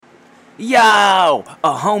Yo,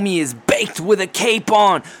 a homie is baked with a cape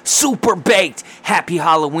on. Super baked. Happy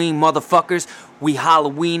Halloween, motherfuckers. We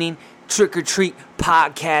Halloweening, trick or treat,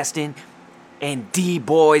 podcasting, and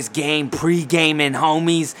D-Boys game pre-gaming,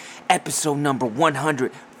 homies. Episode number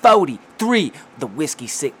 143, the Whiskey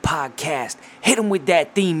Sick Podcast. Hit 'em with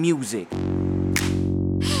that theme music.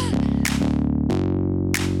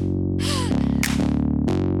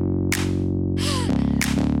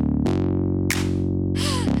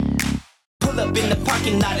 In the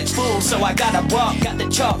parking lot, it's full, so I gotta walk. Got the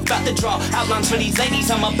chalk, about to draw outlines for these ladies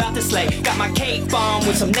I'm about to slay. Got my cape on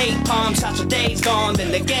with some napalm shots. Your days gone,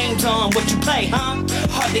 then the game's on. What you play, huh?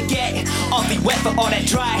 Hard to get, awfully wet for all that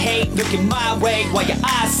dry hate. Looking my way while your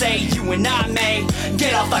eyes say you and I may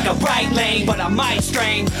get off like a right lane, but I might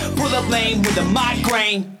strain. Pull up lane with a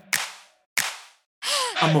migraine.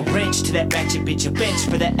 I'm a wrench to that ratchet bitch, a bench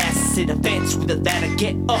for that acid offense with a ladder,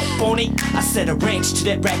 get up on it. I said a wrench to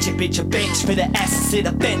that ratchet bitch, a bench for that acid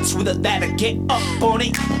offense with a ladder, get up on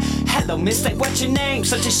it. Hello miss, like what's your name?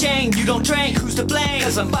 Such a shame you don't drink, who's to blame?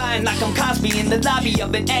 Cause I'm fine like I'm Cosby in the lobby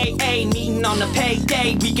of an AA meeting on a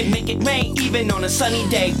payday. We can make it rain even on a sunny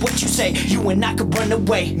day. What you say? You and I could run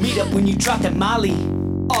away. Meet up when you drop that molly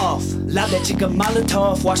off. Loud that chick a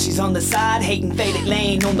Molotov while she's on the side, hating faded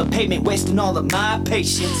lane on the pavement, wasting all of my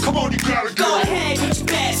patience. Come on, you gotta Go ahead with your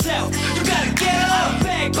bad self. You gotta get up. I'll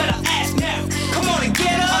beg, but I'll ask now. Come on and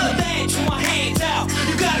get up. On the bench with my hands out.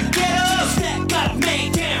 You gotta get up. Take a step, got a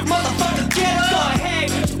man down. Motherfucker, get up. Go ahead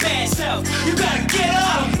with your bad self. You gotta get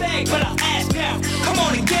up. I'll beg, but I'll ask now. Come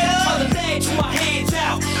on and get up. On the bench with my hands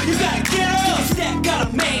out. You gotta get up. Take a step, got a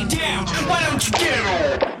man down. Why don't you get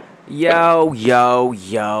up? Yo,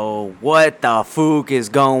 what the fuck is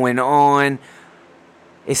going on?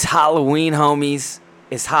 It's Halloween, homies.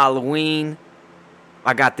 It's Halloween.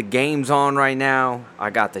 I got the games on right now. I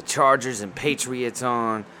got the Chargers and Patriots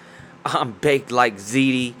on. I'm baked like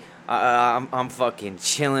ziti. I'm fucking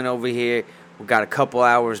chilling over here. We got a couple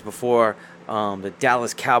hours before the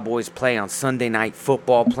Dallas Cowboys play on Sunday Night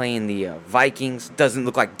Football, playing the Vikings. Doesn't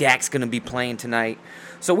look like Dak's going to be playing tonight.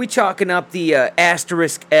 So we chalking up the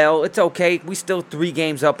asterisk L. It's okay. We still 3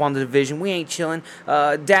 games up on the division. We ain't chilling.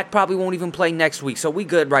 Dak probably won't even play next week, so we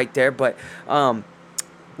good right there. But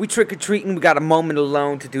we trick-or-treating. We got a moment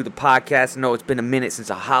alone to do the podcast. I know it's been a minute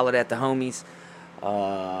since I hollered at the homies.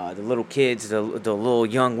 The little kids, the little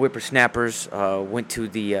young whippersnappers went to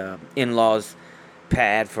the in-laws'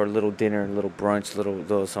 pad for a little dinner, a little brunch,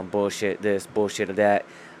 little some bullshit, this, bullshit of that.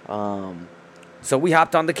 So we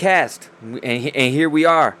hopped on the cast, and here we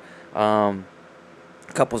are. A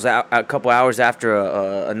couple hours after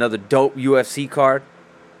another dope UFC card.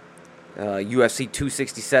 UFC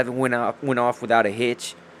 267 went off without a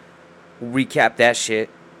hitch. We'll recap that shit.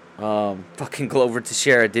 Fucking Glover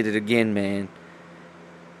Teixeira did it again, man.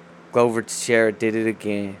 Glover Teixeira did it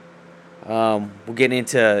again. We'll get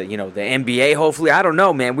into the NBA. Hopefully, I don't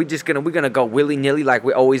know, man. We're gonna go willy nilly like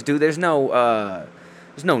we always do. There's no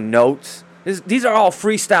notes. These are all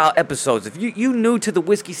freestyle episodes. If you new to the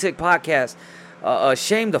Whiskey Sick Podcast,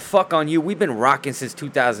 shame the fuck on you. We've been rocking since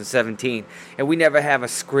 2017, and we never have a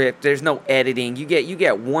script. There's no editing. You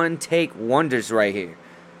get one take wonders right here.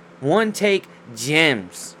 One take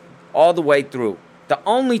gems all the way through. The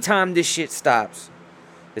only time this shit stops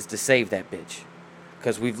is to save that bitch,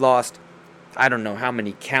 because we've lost I don't know how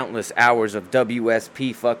many countless hours of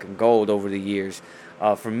WSP fucking gold over the years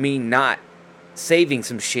for me not saving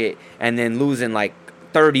some shit and then losing like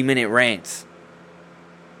 30-minute rants.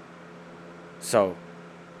 So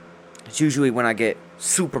it's usually when I get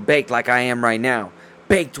super baked like I am right now.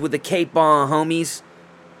 Baked with a cape on, homies.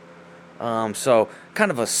 So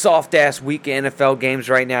kind of a soft-ass week of NFL games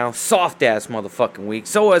right now. Soft-ass motherfucking week.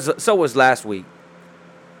 So was last week.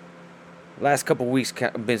 Last couple weeks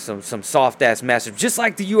have been some soft-ass matchups. Just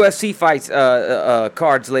like the UFC fights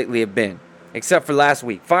cards lately have been. Except for last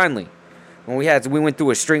week. Finally. When we went through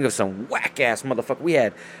a string of some whack-ass motherfucker. We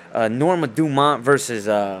had Norma Dumont versus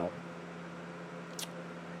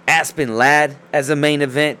Aspen Ladd as a main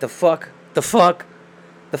event. The fuck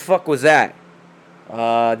was that?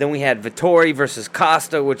 Then we had Vettori versus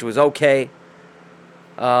Costa, which was okay.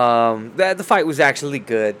 The fight was actually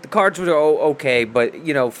good. The cards were okay, but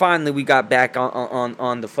finally we got back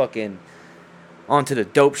on the fucking onto the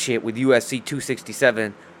dope shit with UFC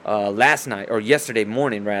 267 last night, or yesterday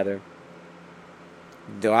morning rather.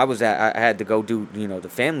 Though I had to go do the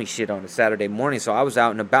family shit on a Saturday morning, so I was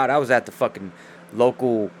out and about. I was at the fucking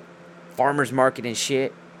local farmers market and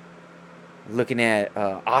shit, looking at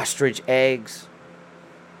ostrich eggs,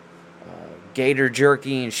 gator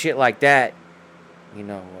jerky and shit like that.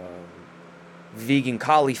 vegan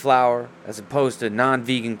cauliflower as opposed to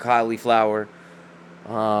non-vegan cauliflower,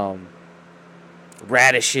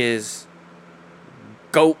 radishes,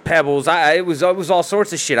 goat pebbles. It was all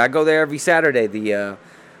sorts of shit. I go there every Saturday.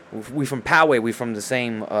 We from Poway. We from the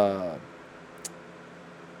same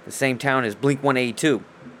town as Blink 182.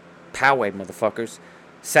 Poway, motherfuckers.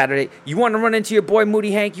 Saturday. You want to run into your boy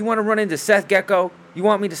Moody Hank? You want to run into Seth Gecko? You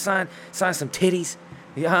want me to sign some titties?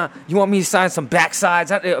 Yeah. You want me to sign some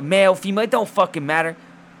backsides? Male, female, it don't fucking matter.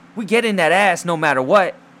 We get in that ass no matter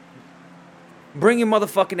what. Bring your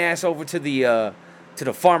motherfucking ass over to the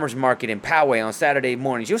farmers market in Poway on Saturday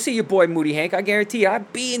mornings. You'll see your boy Moody Hank. I guarantee you, I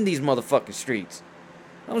be in these motherfucking streets.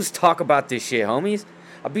 I don't just talk about this shit, homies.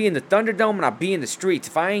 I'll be in the Thunderdome and I'll be in the streets.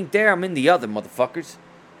 If I ain't there, I'm in the other motherfuckers.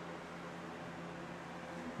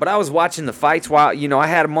 But I was watching the fights while, I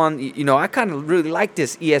had them on, I kind of really like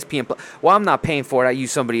this ESPN. Well, I'm not paying for it. I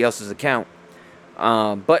use somebody else's account.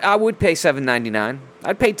 But I would pay $7.99.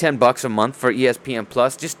 I'd pay $10 a month for ESPN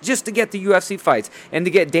Plus just to get the UFC fights and to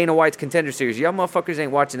get Dana White's Contender Series. Y'all motherfuckers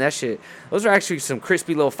ain't watching that shit. Those are actually some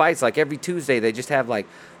crispy little fights. Like every Tuesday, they just have like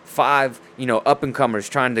 5, up-and-comers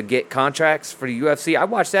trying to get contracts for the UFC. I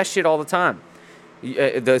watch that shit all the time.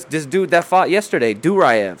 This dude that fought yesterday,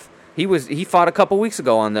 Duraev. He fought a couple weeks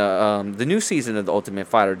ago on the new season of The Ultimate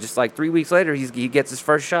Fighter. Just like 3 weeks later, he gets his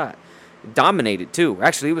first shot. Dominated too.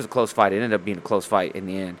 Actually, it was a close fight. It ended up being a close fight in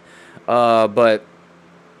the end. But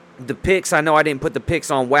the picks, I know I didn't put the picks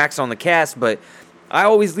on wax on the cast, but I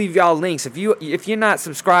always leave y'all links. If you're not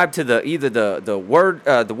subscribed to either the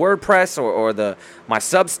WordPress or my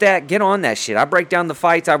Substack, get on that shit. I break down the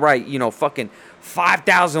fights. I write fucking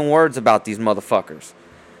 5,000 words about these motherfuckers.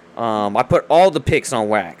 I put all the picks on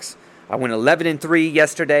wax. I went 11-3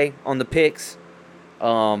 yesterday on the picks,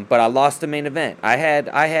 but I lost the main event. I had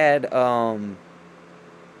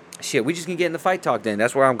shit. We just can get in the fight talk then.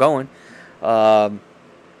 That's where I'm going. I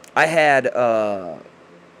had Jan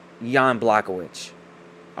Blachowicz.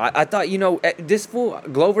 I thought this fool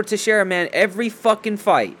Glover Teixeira, man. Every fucking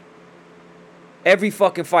fight,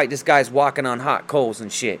 this guy's walking on hot coals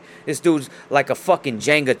and shit. This dude's like a fucking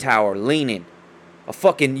Jenga tower leaning.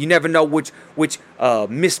 You never know which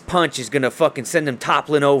missed punch is gonna fucking send him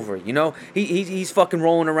toppling over. He's fucking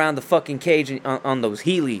rolling around the fucking cage on those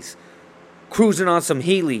Heelys, cruising on some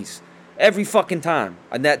Heelys every fucking time.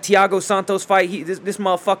 And that Thiago Santos fight, this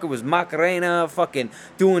motherfucker was Macarena, fucking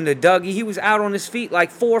doing the Dougie. He was out on his feet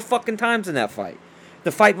like 4 fucking times in that fight.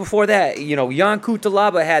 The fight before that, Jan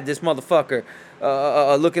Kutalaba had this motherfucker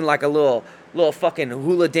looking like a little fucking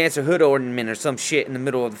hula dancer hood ornament or some shit in the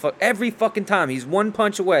middle of the fuck. Every fucking time, he's one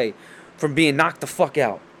punch away from being knocked the fuck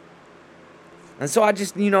out. And so I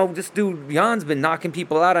just, this dude, Jan's been knocking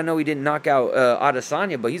people out. I know he didn't knock out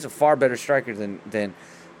Adesanya, but he's a far better striker than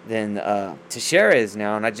Teixeira is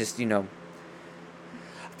now. And I just, I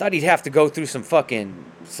thought he'd have to go through some fucking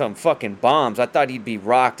bombs. I thought he'd be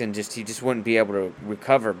rocked and he just wouldn't be able to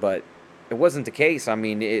recover, but it wasn't the case. I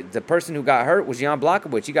mean, the person who got hurt was Jan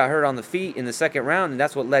Blachowicz. He got hurt on the feet in the second round, and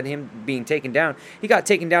that's what led him being taken down. He got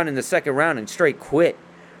taken down in the second round and straight quit.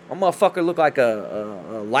 A motherfucker looked like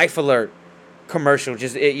a Life Alert commercial,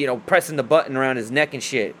 just pressing the button around his neck and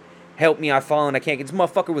shit. Help me, I've fallen, I can't get. This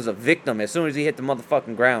motherfucker was a victim as soon as he hit the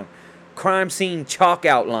motherfucking ground. Crime scene chalk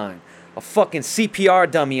outline. A fucking CPR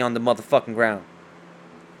dummy on the motherfucking ground.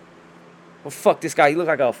 Well, fuck this guy. He looked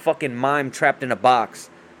like a fucking mime trapped in a box.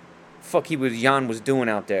 Fuck Jan was doing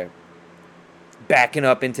out there. Backing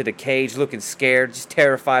up into the cage, looking scared, just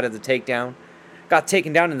terrified of the takedown. Got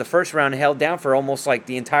taken down in the first round and held down for almost like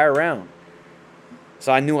the entire round.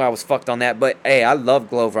 So I knew I was fucked on that. But, hey, I love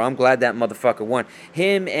Glover. I'm glad that motherfucker won.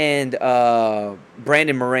 Him and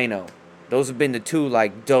Brandon Moreno. Those have been the two,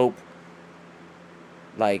 dope,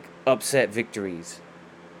 upset victories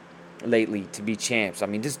lately to be champs. I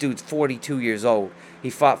mean, this dude's 42 years old. He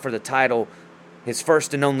fought for the title his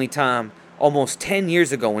first and only time almost 10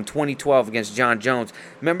 years ago in 2012 against John Jones.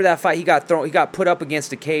 Remember that fight? He got put up against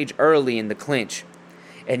the cage early in the clinch.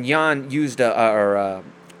 And John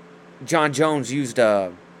Jones used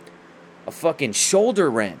a fucking shoulder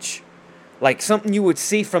wrench. Like something you would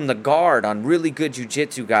see from the guard on really good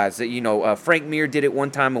jiu-jitsu guys. That Frank Mir did it one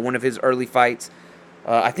time in one of his early fights.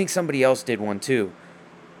 I think somebody else did one too.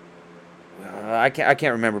 I can't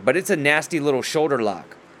remember, but it's a nasty little shoulder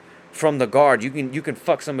lock from the guard. You can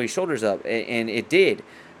fuck somebody's shoulders up, and it did.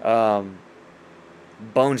 Bones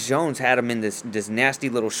Jones had him in this nasty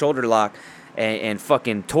little shoulder lock, and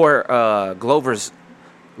fucking tore Glover's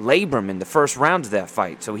labrum in the first round of that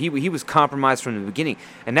fight. So he was compromised from the beginning,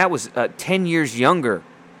 and that was 10 years younger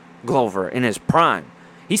Glover in his prime.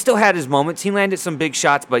 He still had his moments. He landed some big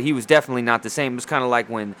shots, but he was definitely not the same. It was kind of like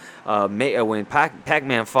when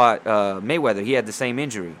Pac-Man fought Mayweather. He had the same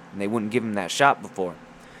injury, and they wouldn't give him that shot before.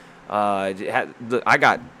 I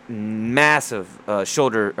got massive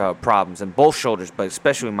shoulder problems in both shoulders, but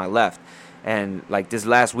especially my left. And like this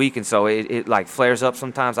last week and so, it like flares up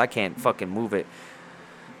sometimes. I can't fucking move it.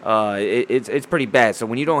 It's pretty bad. So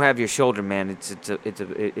when you don't have your shoulder, man,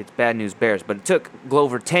 it's bad news bears. But it took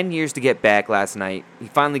Glover 10 years to get back last night. He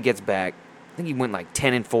finally gets back. I think he went like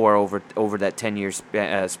 10-4 over that 10-year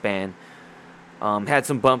span. Had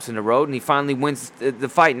some bumps in the road, and he finally wins the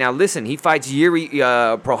fight. Now listen, he fights Yuri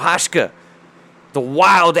Prochazka, the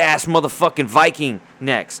wild ass motherfucking Viking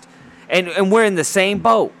next. And we're in the same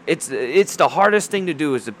boat. It's the hardest thing to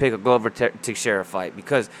do is to pick a Glover Teixeira fight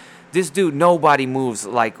because this dude, nobody moves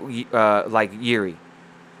like Yuri.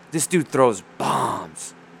 This dude throws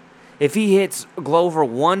bombs. If he hits Glover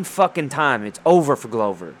one fucking time, it's over for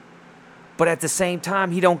Glover. But at the same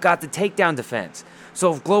time, he don't got the takedown defense.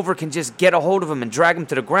 So if Glover can just get a hold of him and drag him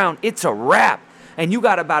to the ground, it's a wrap. And you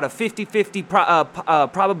got about a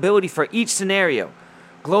 50-50 probability for each scenario.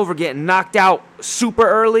 Glover getting knocked out super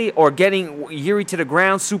early or getting Yuri to the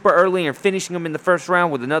ground super early and finishing him in the first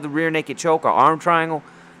round with another rear naked choke or arm triangle.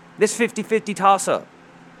 This 50-50 toss-up.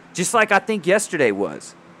 Just like I think yesterday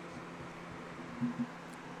was.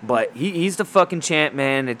 But he's the fucking champ,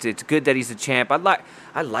 man. It's good that he's a champ. I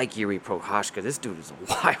like Yuri Prochazka. This dude is a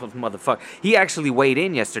wild motherfucker. He actually weighed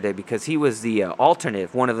in yesterday because he was the alternate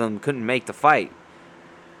if one of them couldn't make the fight.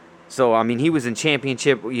 So, I mean, he was in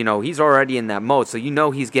championship. You know, he's already in that mode. So, you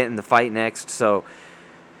know he's getting the fight next. So,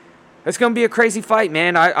 it's going to be a crazy fight,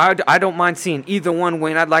 man. I don't mind seeing either one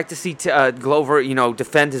win. I'd like to see Glover, you know,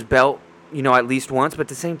 defend his belt, you know, at least once. But at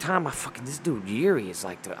the same time, this dude Yuri is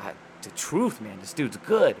like the truth, man. This dude's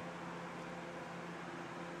good.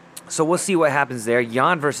 So, we'll see what happens there.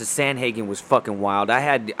 Jan versus Sandhagen was fucking wild. I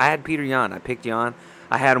had Peter Yan. I picked Yan.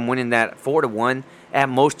 I had him winning that 4-1. At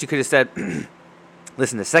most, you could have said...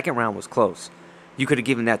 Listen, the second round was close. You could have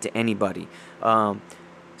given that to anybody.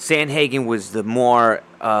 Sandhagen was the more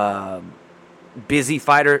busy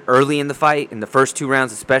fighter early in the fight, in the first two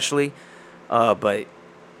rounds especially. But,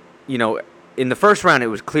 you know, in the first round, it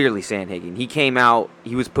was clearly Sandhagen. He came out,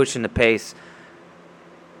 he was pushing the pace,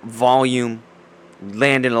 volume,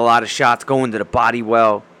 landing a lot of shots, going to the body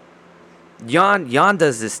well. Jan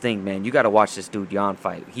does this thing, man. You got to watch this dude Jan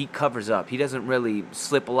fight. He covers up. He doesn't really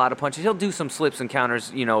slip a lot of punches. He'll do some slips and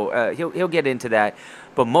counters. You know, he'll get into that.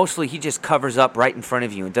 But mostly he just covers up right in front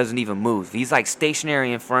of you and doesn't even move. He's like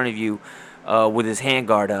stationary in front of you with his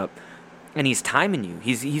handguard up. And he's timing you.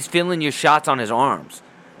 He's feeling your shots on his arms.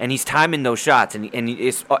 And he's timing those shots. And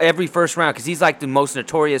it's every first round because he's like the most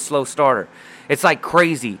notorious slow starter. It's like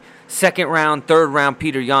crazy. Second round, third round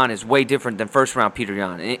Peter Yan is way different than first round Peter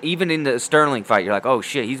Yan. And even in the Sterling fight, you're like, oh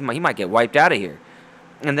shit, he might get wiped out of here.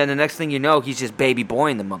 And then the next thing you know, he's just baby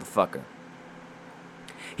boying the motherfucker.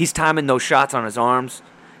 He's timing those shots on his arms.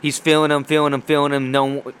 He's feeling them,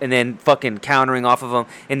 and then fucking countering off of them.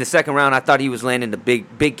 In the second round, I thought he was landing the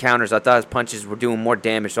big counters. I thought his punches were doing more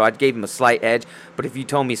damage, so I gave him a slight edge. But if you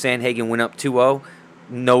told me Sandhagen went up 2-0,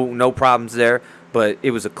 no problems there. But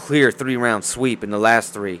it was a clear 3-round sweep in the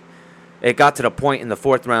last three. It got to the point in the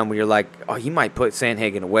fourth round where you're like, oh, he might put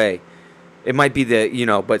Sandhagen away. It might be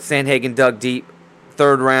but Sandhagen dug deep.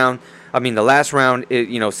 Third round, the last round,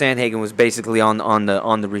 Sandhagen was basically on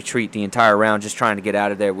the retreat the entire round, just trying to get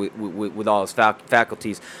out of there with all his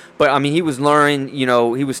faculties. But he was luring,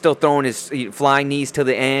 he was still throwing his flying knees to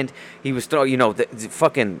the end. He was throwing, the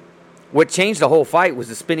fucking. What changed the whole fight was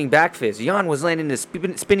the spinning back fist. Jan was landing this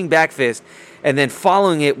spinning back fist and then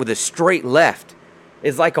following it with a straight left.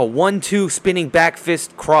 It's like a 1-2 spinning back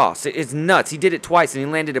fist cross. It's nuts. He did it twice, and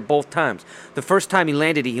he landed it both times. The first time he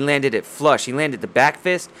landed it flush. He landed the back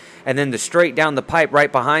fist, and then the straight down the pipe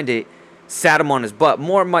right behind it sat him on his butt.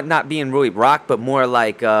 More not being really rocked, but more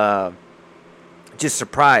like just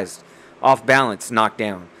surprised, off balance, knocked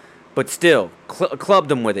down. But still,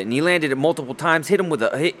 clubbed him with it, and he landed it multiple times. Hit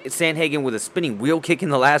Sandhagen with a spinning wheel kick in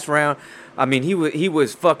the last round. He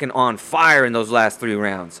was fucking on fire in those last 3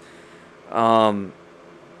 rounds.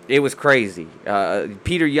 It was crazy.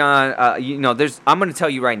 Peter Yan, I'm going to tell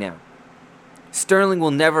you right now, Sterling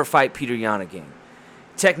will never fight Peter Yan again.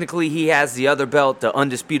 Technically, he has the other belt, the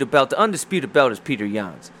undisputed belt. The undisputed belt is Peter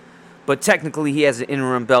Yan's. But technically, he has an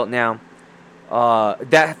interim belt now.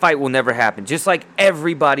 That fight will never happen. Just like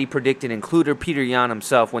everybody predicted, including Peter Yan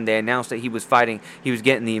himself, when they announced that he was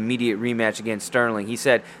getting the immediate rematch against Sterling. He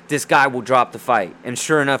said, this guy will drop the fight. And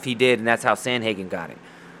sure enough, he did, and that's how Sandhagen got it.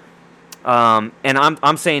 And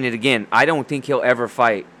I'm saying it again. I don't think he'll ever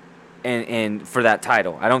fight and for that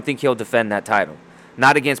title. I don't think he'll defend that title.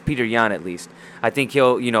 Not against Peter Yan, at least. I think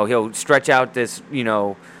he'll stretch out this,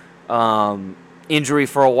 injury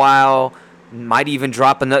for a while. Might even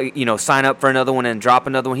drop another, sign up for another one and drop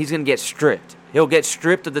another one. He's going to get stripped. He'll get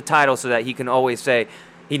stripped of the title so that he can always say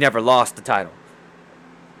he never lost the title.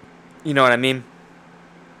 You know what I mean?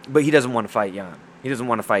 But he doesn't want to fight Yan. He doesn't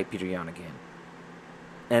want to fight Peter Yan again.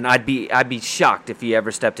 And I'd be shocked if he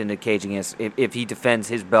ever stepped into a cage against if he defends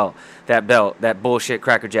his belt, that bullshit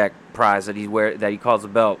Cracker Jack prize that he calls a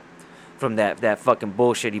belt from that fucking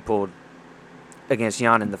bullshit he pulled against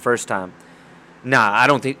Yan in the first time. Nah, I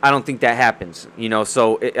don't think that happens.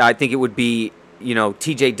 I think it would be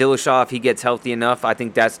T.J. Dillashaw if he gets healthy enough. I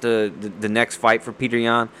think that's the next fight for Peter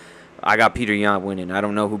Yan. I got Peter Yan winning. I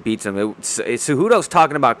don't know who beats him. Cejudo's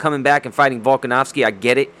talking about coming back and fighting Volkanovski. I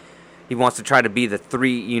get it. He wants to try to be the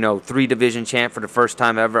three division champ for the first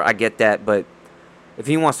time ever. I get that, but if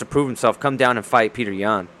he wants to prove himself, come down and fight Peter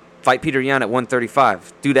Yan. Fight Peter Yan at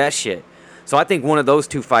 135. Do that shit. So I think one of those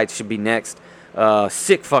two fights should be next.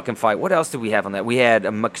 Sick fucking fight. What else did we have on that? We had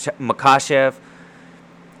Makhachev.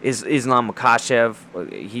 Islam Makhachev.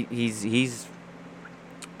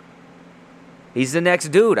 He's the next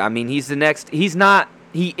dude. I mean, he's the next. He's not.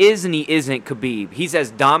 He is and he isn't Khabib. He's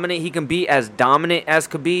as dominant. He can be as dominant as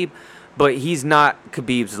Khabib, but he's not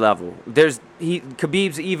Khabib's level.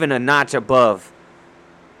 Khabib's even a notch above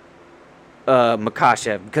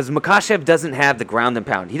Makhachev, because Makhachev doesn't have the ground and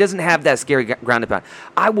pound. He doesn't have that scary ground and pound.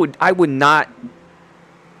 I would not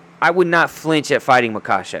flinch at fighting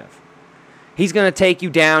Makhachev. He's gonna take you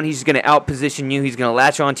down. He's gonna outposition you. He's gonna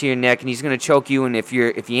latch onto your neck and he's gonna choke you. And if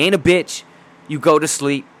you ain't a bitch, you go to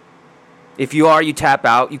sleep. If you are, you tap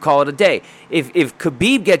out. You call it a day. If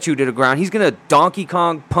Khabib gets you to the ground, he's gonna Donkey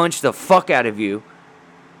Kong punch the fuck out of you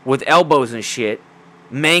with elbows and shit,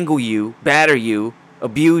 mangle you, batter you,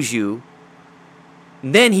 abuse you.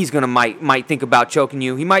 And then he's gonna might think about choking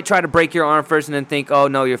you. He might try to break your arm first and then think, oh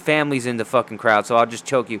no, your family's in the fucking crowd, so I'll just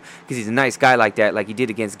choke you because he's a nice guy like that, like he did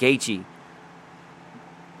against Gaethje.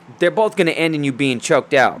 They're both gonna end in you being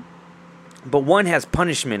choked out, but one has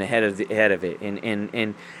punishment ahead of it,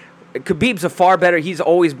 and Khabib's a far better. He's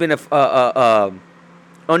always been a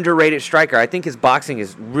underrated striker. I think his boxing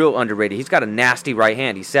is real underrated. He's got a nasty right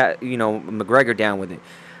hand. He sat McGregor down with it.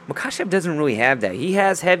 Makhachev doesn't really have that. He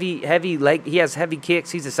has heavy leg. He has heavy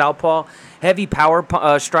kicks. He's a southpaw. Heavy power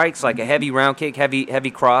strikes, like a heavy round kick,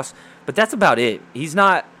 heavy cross. But that's about it. He's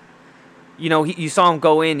not. You saw him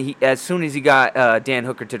go in. As soon as he got Dan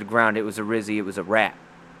Hooker to the ground, it was a Rizzy. It was a wrap.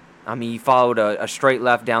 I mean, he followed a straight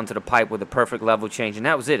left down to the pipe with a perfect level change, and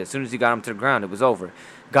that was it. As soon as he got him to the ground, it was over.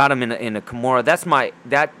 Got him in a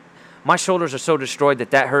Kimura. My shoulders are so destroyed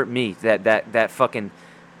that hurt me. That fucking.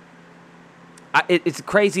 It's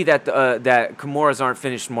crazy that that Kimuras aren't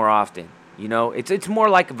finished more often. It's more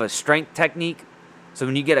like of a strength technique. So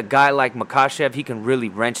when you get a guy like Makhachev, he can really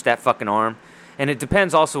wrench that fucking arm, and it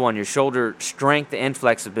depends also on your shoulder strength and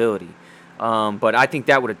flexibility. But I think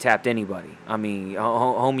that would have tapped anybody. I mean,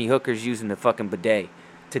 homie Hooker's using the fucking bidet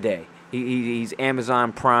today. He's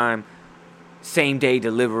Amazon Prime, same day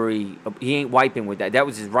delivery. He ain't wiping with that. That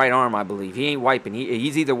was his right arm, I believe. He ain't wiping.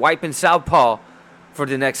 He's either wiping southpaw for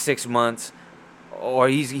the next 6 months, or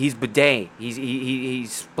he's bidet.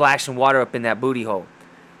 He's splashing water up in that booty hole.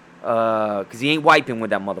 Cause he ain't wiping with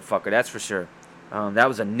that motherfucker. That's for sure. That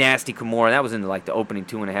was a nasty Kimura. That was in the opening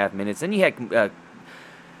 2.5 minutes. Then you had.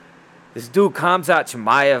 This dude, Khamzat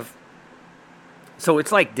Chimaev. So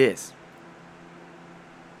it's like this.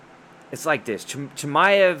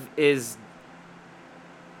 Chimaev is.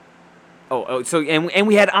 And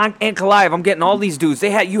we had Ankalaev. I'm getting all these dudes.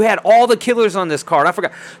 You had all the killers on this card. I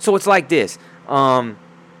forgot. So it's like this. Khamzat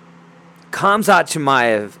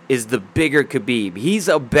Chimaev is the bigger Khabib. He's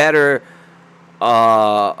a better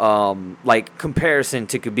comparison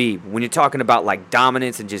to Khabib. When you're talking about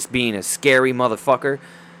dominance and just being a scary motherfucker.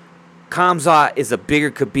 Khamzat is a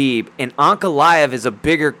bigger Khabib, and Ankalaev is a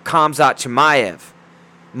bigger Khamzat Chimaev.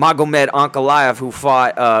 Magomed Ankalaev, who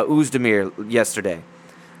fought Ozdemir yesterday.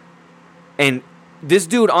 And this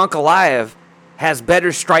dude, Ankalaev, has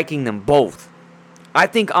better striking than both. I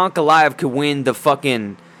think Ankalaev could win the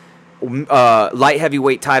fucking light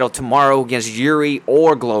heavyweight title tomorrow against Yuri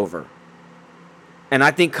or Glover. And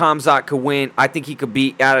I think Khamzat could win. I think he could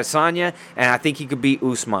beat Adesanya, and I think he could beat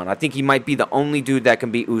Usman. I think he might be the only dude that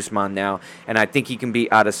can beat Usman now, and I think he can beat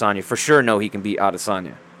Adesanya. For sure, he can beat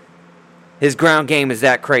Adesanya. His ground game is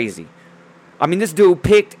that crazy. I mean, this dude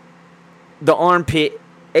picked the armpit,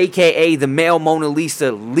 a.k.a. the male Mona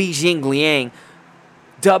Lisa, Li Jingliang,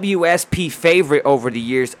 WSP favorite over the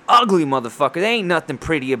years. Ugly motherfucker. There ain't nothing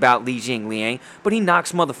pretty about Li Jingliang, but he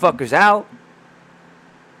knocks motherfuckers out.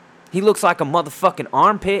 He looks like a motherfucking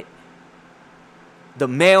armpit. The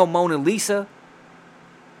male Mona Lisa.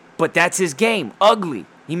 But that's his game. Ugly.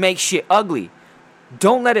 He makes shit ugly.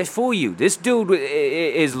 Don't let it fool you. This dude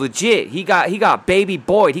is legit. He got Baby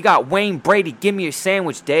Boyd. He got Wayne Brady. Give me your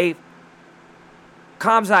sandwich, Dave.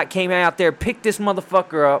 Khamzat came out there, picked this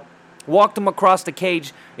motherfucker up, walked him across the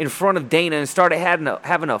cage in front of Dana and started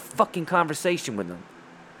having a fucking conversation with him.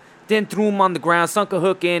 Then threw him on the ground, sunk a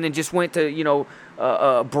hook in, and just went to,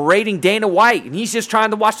 berating Dana White. And he's just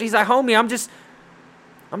trying to watch. He's like, homie, I'm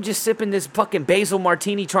just sipping this fucking basil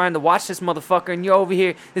martini trying to watch this motherfucker. And you're over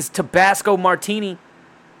here, this Tabasco martini.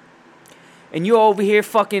 And you're over here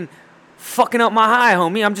fucking up my high,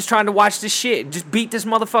 homie. I'm just trying to watch this shit. Just beat this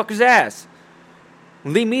motherfucker's ass.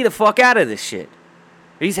 Leave me the fuck out of this shit.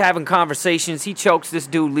 He's having conversations. He chokes this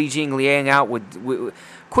dude Li Jingliang out with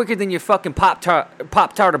quicker than your fucking Pop-Tart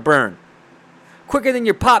to burn. Quicker than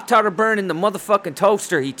your Pop-Tart to burn in the motherfucking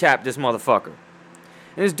toaster, he tapped this motherfucker.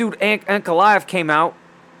 And this dude Ankalaev came out,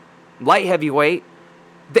 light heavyweight.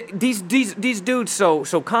 These dudes, so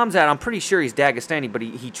Khamzat, I'm pretty sure he's Dagestani, but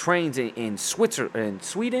he trains in Switzerland,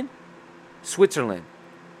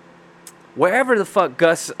 wherever the fuck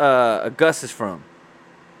Gus is from.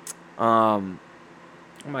 Am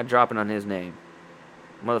I dropping on his name?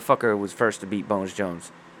 Motherfucker was first to beat Bones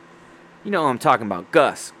Jones. You know what I'm talking about.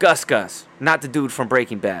 Gus. Not the dude from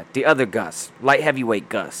Breaking Bad. The other Gus. Light heavyweight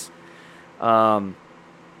Gus.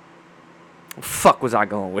 Fuck was I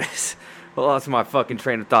going with this? I lost my fucking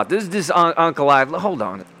train of thought. This is Ankalaev. Hold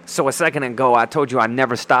on. So a second ago, I told you I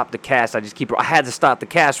never stopped the cast. I had to stop the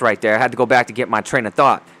cast right there. I had to go back to get my train of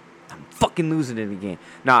thought. I'm fucking losing it again.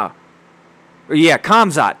 Nah. Yeah,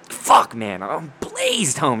 Khamzat. Fuck, man. I'm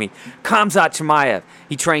blazed, homie. Khamzat Chimaev.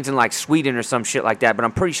 He trains in, like, Sweden or some shit like that, but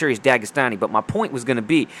I'm pretty sure he's Dagestani. But my point was going to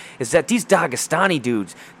be is that these Dagestani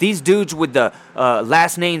dudes, these dudes with the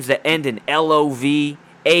last names that end in L-O-V,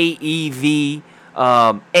 A-E-V,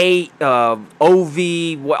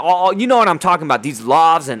 O-V, you know what I'm talking about. These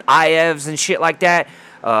Lavs and Ievs and shit like that.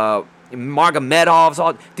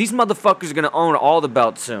 Margomedovs. These motherfuckers are going to own all the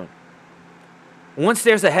belts soon. Once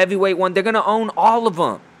there's a heavyweight one, they're going to own all of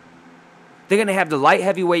them. They're going to have the light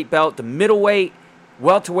heavyweight belt, the middleweight,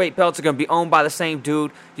 welterweight belts are going to be owned by the same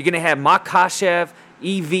dude. You're going to have Makhachev,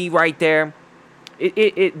 EV right there.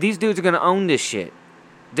 These dudes are going to own this shit.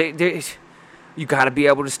 You got to be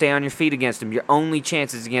able to stay on your feet against them. Your only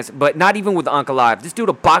chances against, but not even with Ankalaev. This dude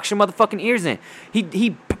will box your motherfucking ears in.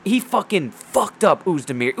 He fucking fucked up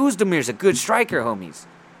Oezdemir. Oezdemir's a good striker, homies.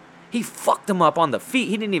 He fucked him up on the feet.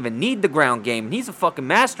 He didn't even need the ground game. And he's a fucking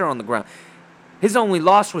master on the ground. His only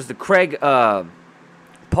loss was to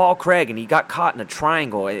Paul Craig, and he got caught in a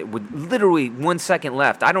triangle with literally 1 second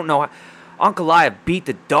left. I don't know. Ankalaev beat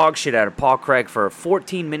the dog shit out of Paul Craig for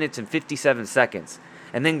 14 minutes and 57 seconds.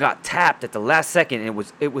 And then got tapped at the last second. And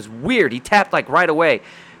it was weird. He tapped like right away.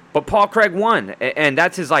 But Paul Craig won. And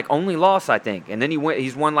that's his like only loss, I think. And then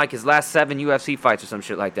he's won like his last 7 UFC fights or some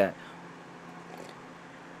shit like that.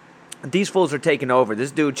 These fools are taking over. This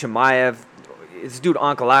dude Chimaev, this dude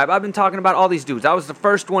Ankalaev. I've been talking about all these dudes. I was the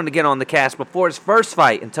first one to get on the cast before his first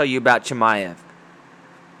fight and tell you about Chimaev.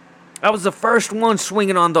 I was the first one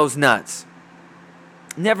swinging on those nuts.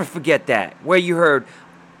 Never forget that. Where you heard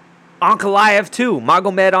Ankalaev too.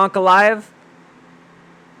 Magomed Ankalaev.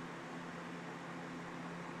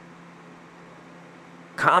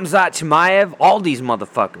 Khamzat Chimaev, all these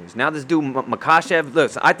motherfuckers. Now this dude Makhachev,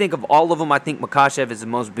 look, I think of all of them, I think Makhachev is the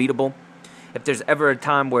most beatable. If there's ever a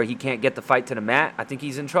time where he can't get the fight to the mat, I think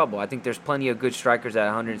he's in trouble. I think there's plenty of good strikers at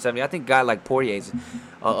 170. I think a guy like Poirier's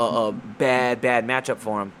a bad matchup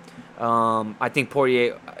for him. I think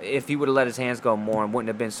Poirier, if he would have let his hands go more and wouldn't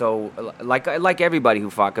have been so, like everybody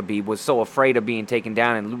who fought Khabib, was so afraid of being taken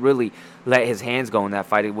down and really let his hands go in that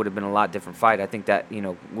fight, it would have been a lot different fight. I think that,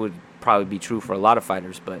 would probably be true for a lot of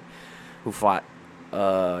fighters, but who fought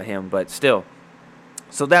him, but still.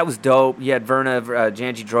 So that was dope. You had Verna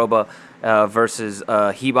Jandiroba versus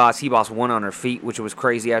Hebos. Hebos won on her feet, which was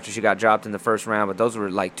crazy after she got dropped in the first round. But those were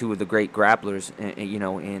like two of the great grapplers,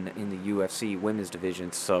 in the UFC women's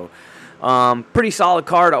division. So pretty solid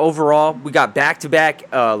card overall. We got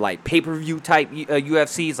back-to-back like pay-per-view type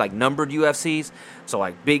UFCs, like numbered UFCs. So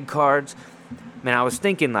like big cards. Man, I was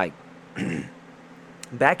thinking like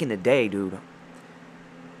back in the day, dude.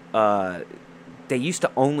 They used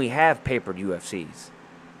to only have papered UFCs.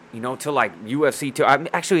 Till like UFC 2.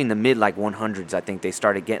 Actually in the mid like 100s, I think they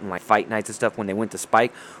started getting like fight nights and stuff when they went to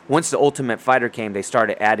Spike. Once the Ultimate Fighter came, they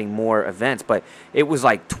started adding more events, but it was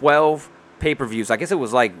like 12 pay-per-views. I guess it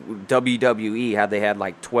was like WWE, how they had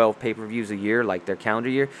like 12 pay-per-views a year, like their calendar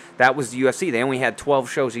year. That was the UFC. They only had 12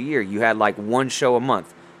 shows a year. You had like one show a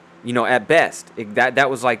month. You know, at best. That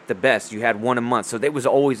was like the best. You had one a month. So that was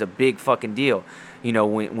always a big fucking deal. You know,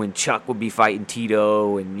 when Chuck would be fighting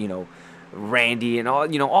Tito and, you know, Randy and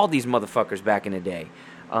all, you know, all these motherfuckers back in the day.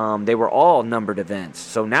 They were all numbered events.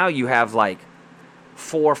 So now you have like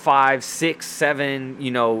 4, 5, 6, 7,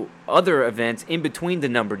 you know, other events in between the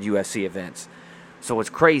numbered UFC events. So it's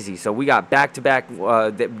crazy. So we got back-to-back,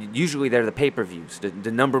 usually they're the pay-per-views.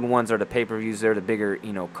 The numbered ones are the pay-per-views. They're the bigger,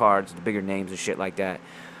 you know, cards, the bigger names and shit like that.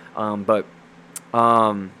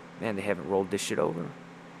 Man, they haven't rolled this shit over. Let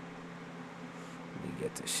me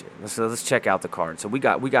get this shit. Let's check out the card. So we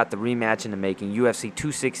got the rematch in the making. UFC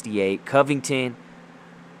 268, Covington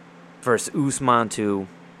versus Usman 2.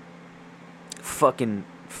 Fucking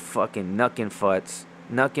knuckin'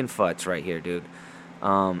 futz right here, dude.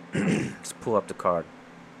 Let's pull up the card.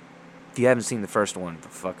 If you haven't seen the first one,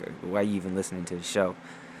 why are you even listening to the show?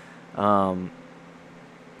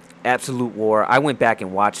 Absolute War. I went back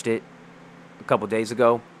and watched it a couple days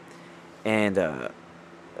ago, and the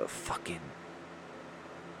fucking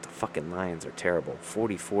Lions are terrible.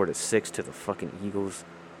 44-6 to the fucking Eagles.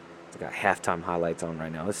 I got halftime highlights on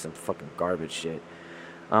right now. This is some fucking garbage shit.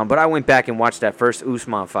 But I went back and watched that first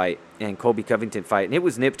Usman fight and Colby Covington fight, and it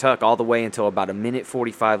was nip-tuck all the way until about a minute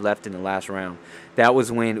 45 left in the last round. That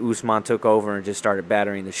was when Usman took over and just started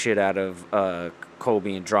battering the shit out of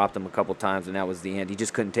Colby and dropped him a couple times, and that was the end. He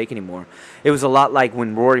just couldn't take anymore. It was a lot like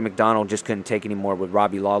when Rory McDonald just couldn't take anymore with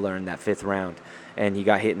Robbie Lawler in that 5th round, and he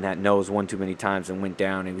got hit in that nose one too many times and went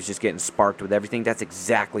down. He was just getting sparked with everything. That's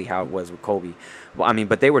exactly how it was with Colby. Well, I mean,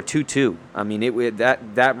 but they were 2-2. I mean,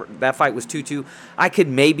 that fight was 2-2. I could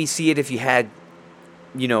maybe see it if you had,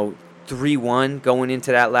 you know, 3-1 going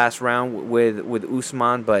into that last round with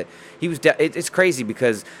Usman, but he was. It's crazy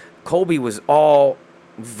because Colby was all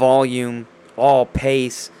volume, all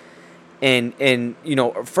pace, and you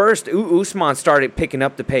know, first Usman started picking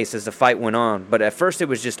up the pace as the fight went on, but at first it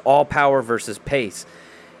was just all power versus pace.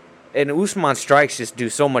 And Usman's strikes just do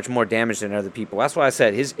so much more damage than other people. That's why I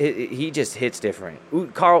said he just hits different.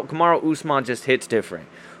 Kamaru Usman just hits different.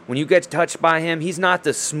 When you get touched by him, he's not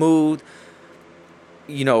the smooth,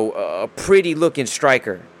 you know, pretty-looking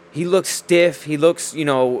striker. He looks stiff. He looks, you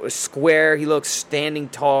know, square. He looks standing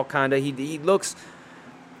tall, kind of.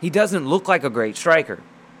 He doesn't look like a great striker,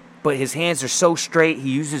 but his hands are so straight. He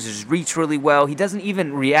uses his reach really well. He doesn't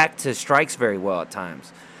even react to strikes very well at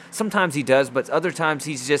times. Sometimes he does, but other times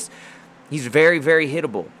he's very, very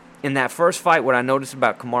hittable. In that first fight, what I noticed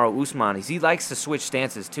about Kamaru Usman is he likes to switch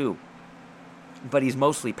stances too, but he's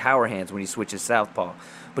mostly power hands when he switches southpaw.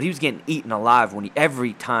 But he was getting eaten alive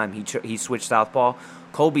every time he switched southpaw.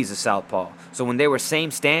 Colby's a southpaw, so when they were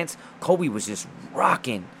same stance, Colby was just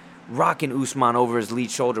rocking Usman over his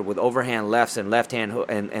lead shoulder with overhand lefts and left hand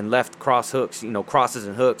and left cross hooks, you know, crosses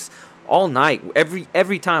and hooks. All night,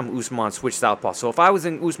 every time Usman switched southpaw. So if I was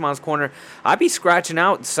in Usman's corner, I'd be scratching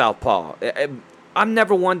out southpaw. I'm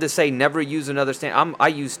never one to say never use another stance. I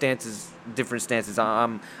use different stances.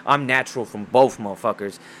 I'm natural from both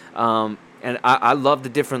motherfuckers. And I love the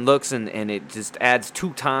different looks, and it just adds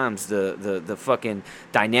 2 times the fucking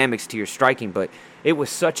dynamics to your striking. But it was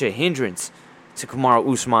such a hindrance to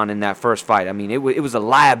Kamaru Usman in that first fight. I mean, it was a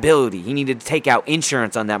liability. He needed to take out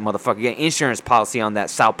insurance on that motherfucker, get an insurance policy on that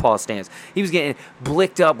southpaw stance. He was getting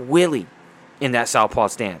blicked up Willie in that southpaw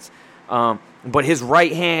stance. But his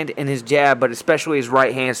right hand and his jab, but especially his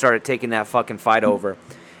right hand, started taking that fucking fight over.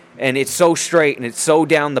 And it's so straight and it's so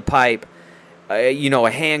down the pipe. You know,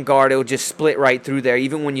 a hand guard, it'll just split right through there.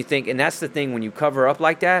 Even when you think, and that's the thing, when you cover up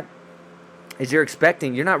like that, is you're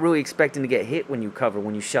not really expecting to get hit when you cover,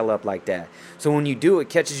 when you shell up like that. So when you do, it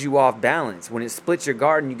catches you off balance. When it splits your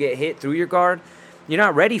guard and you get hit through your guard, you're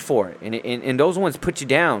not ready for it. And those ones put you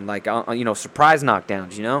down, like, you know, surprise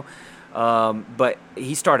knockdowns, you know. But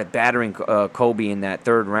he started battering Colby in that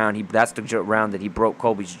 3rd round. That's the round that he broke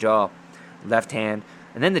Colby's jaw, left hand.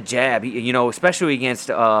 And then the jab, you know, especially against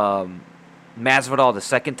Masvidal the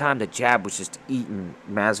second time, the jab was just eating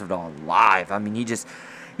Masvidal alive. I mean,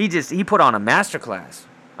 he put on a masterclass.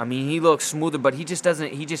 I mean, he looks smoother, but he just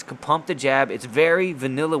can pump the jab. It's very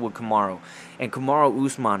vanilla with Kamaru. And Kamaru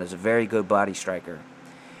Usman is a very good body striker.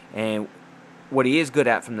 And what he is good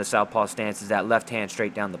at from the southpaw stance is that left hand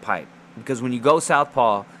straight down the pipe. Because when you go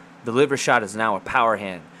southpaw, the liver shot is now a power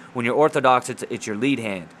hand. When you're orthodox, it's your lead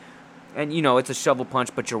hand. And, you know, it's a shovel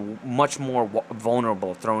punch, but you're much more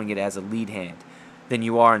vulnerable throwing it as a lead hand than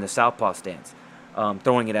you are in the southpaw stance.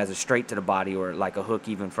 throwing it as a straight to the body or like a hook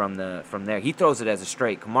even from there. He throws it as a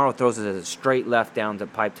straight. Kamaru throws it as a straight left down the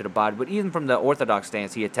pipe to the body. But even from the orthodox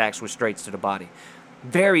stance, he attacks with straights to the body.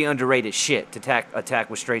 Very underrated shit to attack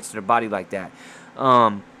with straights to the body like that.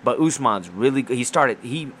 But Usman's really good.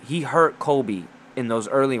 He hurt Colby in those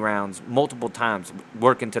early rounds multiple times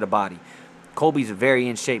working to the body. Colby's very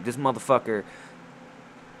in shape. This motherfucker,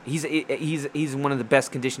 he's one of the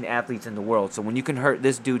best conditioned athletes in the world. So when you can hurt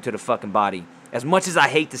this dude to the fucking body, as much as I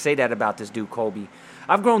hate to say that about this dude, Colby,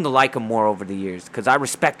 I've grown to like him more over the years because I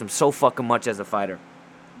respect him so fucking much as a fighter.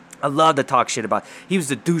 I love to talk shit about. He was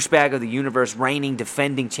the douchebag of the universe, reigning,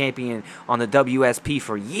 defending champion on the WSP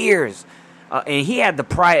for years. And he had to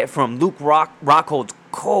pry it from Luke Rockhold's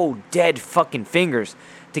cold, dead fucking fingers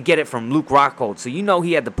to get it from Luke Rockhold. So you know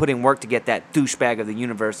he had to put in work to get that douchebag of the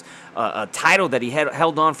universe, a title that he had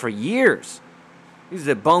held on for years. He was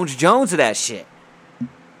the Bones Jones of that shit.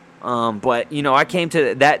 But, you know, I came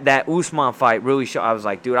to that Usman fight really I was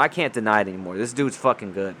like, dude, I can't deny it anymore. This dude's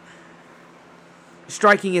fucking good.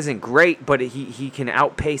 Striking isn't great, but he can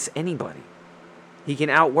outpace anybody. He can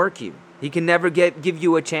outwork you. He can never give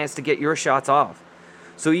you a chance to get your shots off.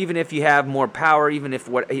 So even if you have more power, even if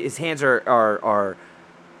his hands are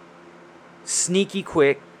sneaky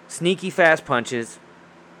quick, sneaky fast punches,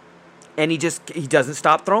 and he doesn't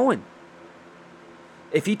stop throwing.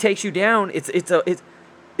 If he takes you down, it's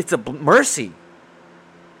a mercy.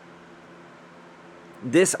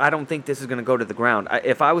 I don't think this is going to go to the ground.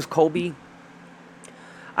 If I was Colby,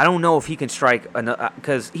 I don't know if he can strike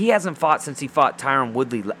because he hasn't fought since he fought Tyron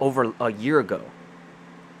Woodley over a year ago.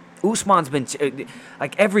 Usman's been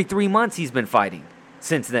like every 3 months he's been fighting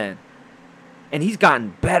since then, and he's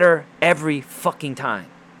gotten better every fucking time.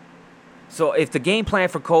 So if the game plan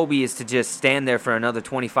for Colby is to just stand there for another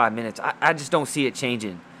 25 minutes, I just don't see it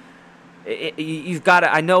changing. You've got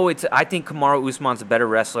to. I think Kamaru Usman's a better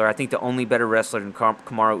wrestler. I think the only better wrestler than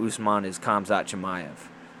Kamaru Usman is Khamzat Chimaev.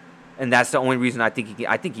 And that's the only reason I think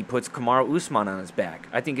he puts Kamaru Usman on his back.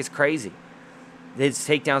 I think it's crazy. His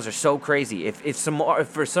takedowns are so crazy. If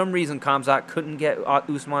for some reason Khamzat couldn't get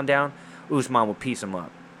Usman down, Usman will piece him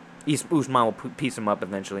up. Usman will piece him up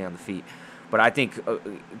eventually on the feet. But I think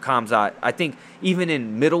Khamzat. I think even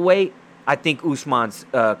in middleweight, I think Usman's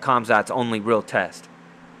Khamzat's only real test.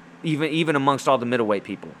 Even amongst all the middleweight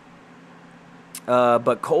people.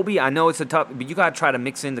 But Colby, I know it's a tough, but you got to try to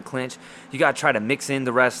mix in the clinch. You got to try to mix in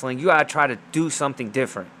the wrestling. You got to try to do something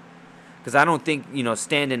different. Because I don't think,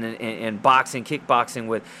 standing and boxing, kickboxing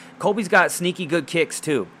with, Colby's got sneaky good kicks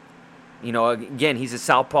too. Again, he's a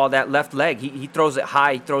southpaw, that left leg. He throws it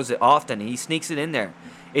high, he throws it often, and he sneaks it in there.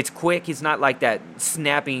 It's quick. He's not like that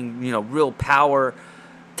snapping, real power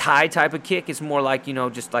Thai type of kick. It's more like,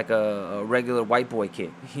 just like a regular white boy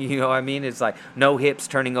kick. You know what I mean? It's like no hips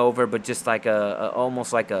turning over, but just like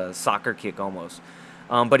almost like a soccer kick almost.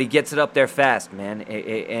 But he gets it up there fast, man,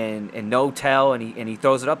 and no tell, and he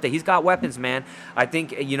throws it up there. He's got weapons, man. I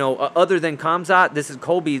think, other than Khamzat, this is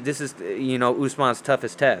Colby. This is, Usman's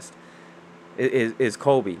toughest test is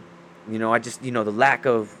Colby. I just, the lack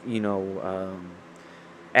of,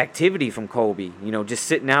 activity from Colby, just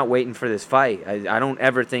sitting out waiting for this fight. I don't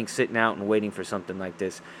ever think sitting out and waiting for something like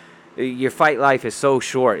this. Your fight life is so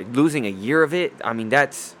short. Losing a year of it, I mean,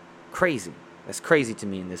 that's crazy. That's crazy to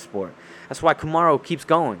me in this sport. That's why Kamaru keeps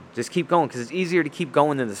going. Just keep going, because it's easier to keep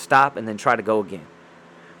going than to stop and then try to go again.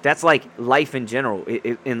 That's like life in general.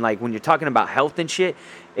 And like when you're talking about health and shit,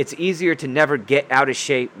 it's easier to never get out of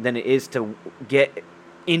shape than it is to get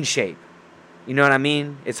in shape. You know what I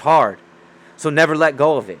mean? It's hard. So never let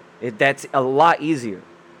go of it. That's a lot easier.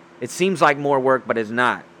 It seems like more work, but it's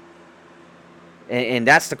not. And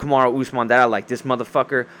that's the Kamaru Usman that I like. This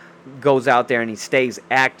motherfucker goes out there and he stays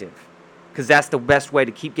active. Because that's the best way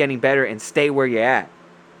to keep getting better and stay where you're at.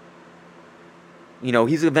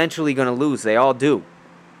 He's eventually going to lose. They all do.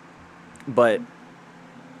 But,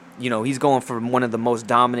 he's going for one of the most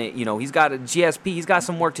dominant. He's got a GSP. He's got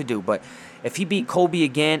some work to do. But if he beat Colby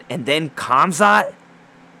again and then Khamzat,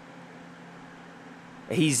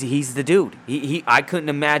 he's the dude. I couldn't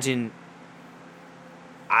imagine.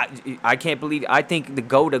 I can't believe. I think the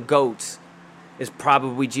GOAT of GOATs is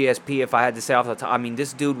probably GSP if I had to say off the top. I mean,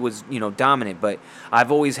 this dude was, dominant, but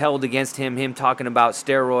I've always held against him talking about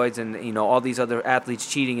steroids and, all these other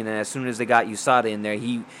athletes cheating, and then as soon as they got USADA in there,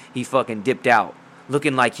 he fucking dipped out,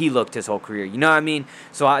 looking like he looked his whole career. You know what I mean?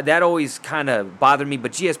 So that always kind of bothered me,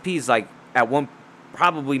 but GSP is like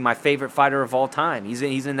probably my favorite fighter of all time. He's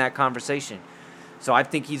in that conversation. So I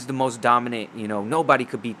think he's the most dominant. Nobody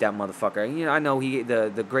could beat that motherfucker. I know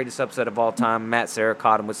the greatest upset of all time. Matt Serra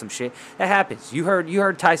caught him with some shit. That happens. You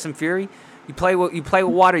heard Tyson Fury. You play with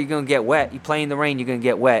water, you're gonna get wet. You play in the rain, you're gonna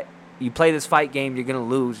get wet. You play this fight game, you're gonna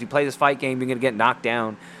lose. You play this fight game, you're gonna get knocked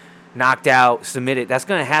down, knocked out, submitted. That's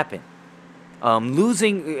gonna happen.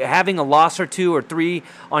 Having a loss or 2 or 3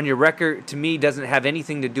 on your record, to me, doesn't have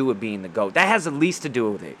anything to do with being the GOAT. That has the least to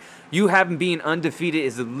do with it. You having being undefeated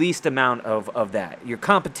is the least amount of that. Your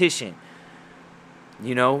competition,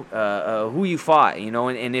 who you fought,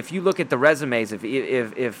 and if you look at the resumes,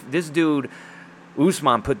 if this dude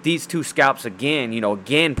Usman put these 2 scalps again,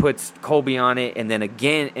 again puts Colby on it, and then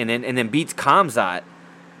again, and then beats Khamzat,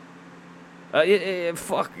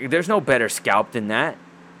 there's no better scalp than that.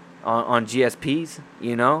 On GSPs,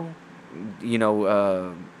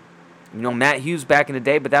 Matt Hughes back in the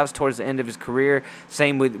day, but that was towards the end of his career.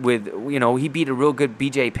 Same with he beat a real good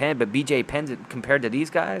BJ Penn, but BJ Penn compared to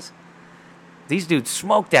these guys, these dudes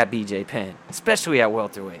smoked that BJ Penn, especially at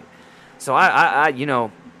welterweight. So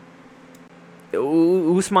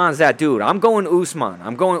Usman's that dude. I'm going Usman.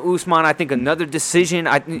 I think another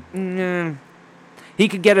decision. He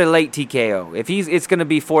could get a late TKO. It's going to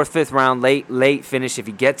be 4th, 5th round, late finish. If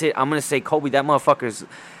he gets it, I'm going to say Colby, that motherfucker's,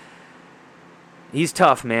 he's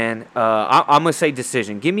tough, man. I'm going to say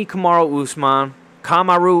decision. Give me Kamaru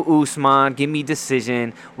Usman, give me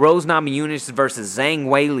decision. Rose Namajunas versus Zhang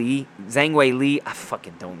Weili. I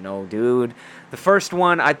fucking don't know, dude. The first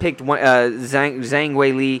one, I picked Zhang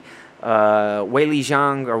Weili, Weili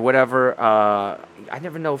Zhang or whatever. I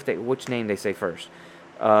never know which name they say first.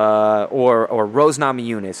 Or Rose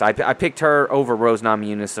Namajunas. I picked her over Rose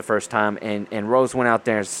Namajunas the first time, and Rose went out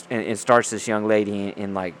there and starts this young lady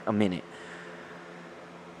in like a minute.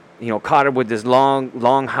 Caught her with this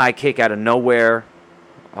long high kick out of nowhere.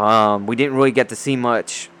 We didn't really get to see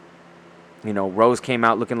much. Rose came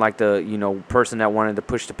out looking like the person that wanted to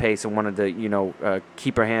push the pace and wanted to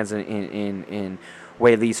keep her hands in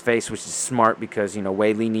Weili's face, which is smart because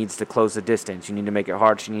Weili needs to close the distance. You need to make it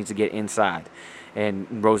hard. She needs to get inside.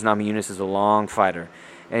 And Rose Namajunas is a long fighter.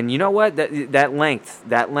 And you know what? That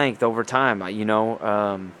length over time,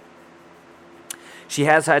 she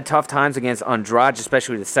has had tough times against Andrade,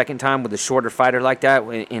 especially the second time with a shorter fighter like that.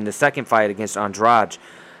 In the second fight against Andrade,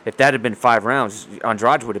 if that had been 5 rounds,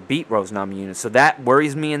 Andrade would have beat Rose Namajunas. So that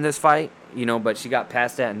worries me in this fight, but she got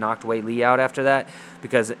past that and knocked Weili out after that,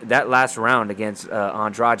 because that last round against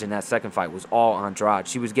Andrade in that second fight was all Andrade.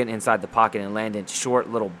 She was getting inside the pocket and landing short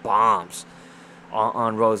little bombs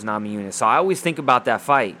on Rose Namajunas. So I always think about that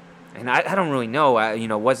fight, and I don't really know.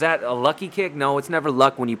 Was that a lucky kick? No, it's never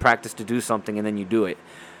luck when you practice to do something and then you do it.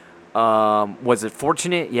 Was it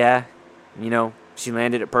fortunate? Yeah. She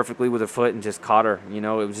landed it perfectly with her foot and just caught her.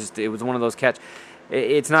 It was one of those catch.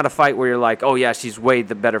 It's not a fight where you're like, oh yeah, she's way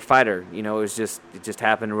the better fighter. It just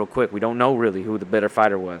happened real quick. We don't know really who the better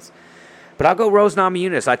fighter was. But I'll go Rose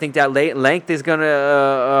Namajunas. I think that length is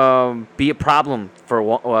gonna be a problem for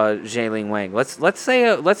Zhang Wang. Let's say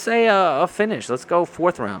a finish. Let's go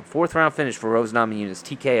 4th round finish for Rose Namajunas.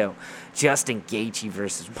 TKO. Justin Gaethje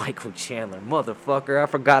versus Michael Chandler. Motherfucker, I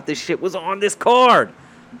forgot this shit was on this card.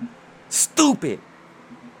 Stupid.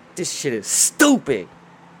 This shit is stupid.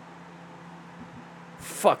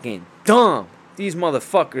 Fucking dumb. These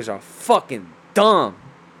motherfuckers are fucking dumb.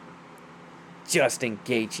 Justin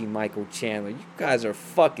Gaethje, Michael Chandler. You guys are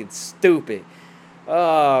fucking stupid.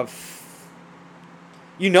 I'm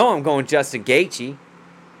going Justin Gaethje.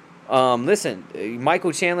 Listen,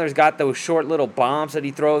 Michael Chandler's got those short little bombs that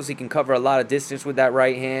he throws. He can cover a lot of distance with that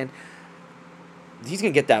right hand. He's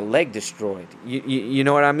going to get that leg destroyed. You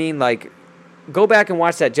know what I mean? Like, go back and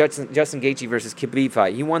watch that Justin Gaethje versus Khabib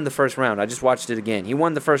fight. He won the first round. I just watched it again. He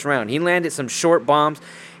won the first round. He landed some short bombs.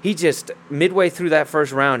 He just, midway through that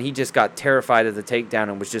first round, he just got terrified of the takedown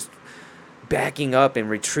and was just backing up and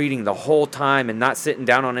retreating the whole time and not sitting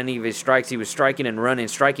down on any of his strikes. He was striking and running,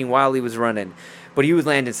 striking while he was running. But he was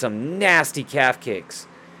landing some nasty calf kicks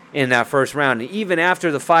in that first round. And even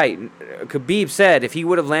after the fight, Khabib said if he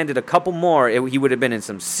would have landed a couple more, he would have been in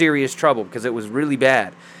some serious trouble because it was really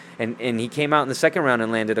bad. And he came out in the second round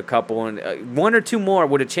and landed a couple, and 1 or 2 more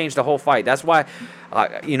would have changed the whole fight. That's why,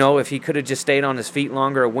 if he could have just stayed on his feet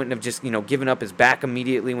longer, or wouldn't have just, given up his back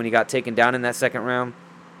immediately when he got taken down in that second round.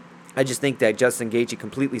 I just think that Justin Gaethje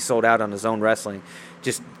completely sold out on his own wrestling,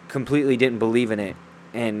 just completely didn't believe in it,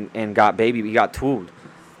 and he got tooled.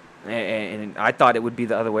 And I thought it would be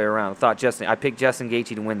the other way around. I picked Justin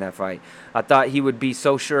Gaethje to win that fight. I thought he would be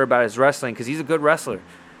so sure about his wrestling because he's a good wrestler,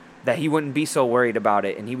 that he wouldn't be so worried about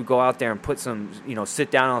it, and he would go out there and put some,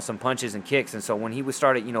 sit down on some punches and kicks. And so when he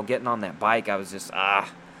started, getting on that bike, I was just,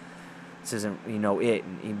 this isn't,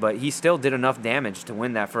 it. But he still did enough damage to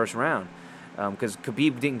win that first round. because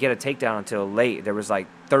Khabib didn't get a takedown until late. There was like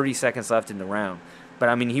 30 seconds left in the round. But,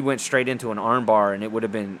 I mean, he went straight into an armbar, and it would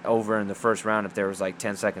have been over in the first round if there was like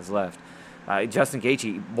 10 seconds left. Justin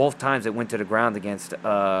Gaethje, both times it went to the ground against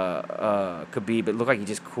Khabib, it looked like he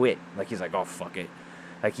just quit. Like, he's like, oh, fuck it.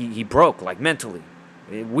 Like, he broke, like, mentally.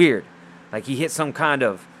 Weird. Like, he hit some kind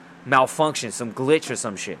of malfunction, some glitch or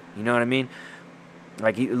some shit. You know what I mean?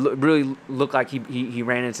 Like, he really looked like he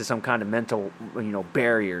ran into some kind of mental,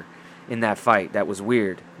 barrier in that fight. That was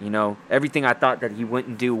weird, Everything I thought that he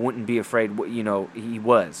wouldn't do, wouldn't be afraid, he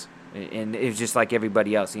was. And it was just like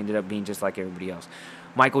everybody else. He ended up being just like everybody else.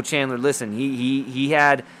 Michael Chandler, listen,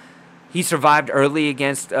 he survived early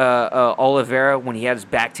against Oliveira when he had his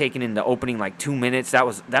back taken in the opening like 2 minutes. That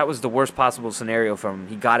was the worst possible scenario for him.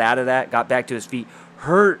 He got out of that, got back to his feet,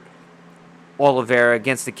 hurt Oliveira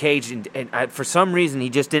against the cage, and for some reason he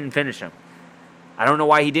just didn't finish him. I don't know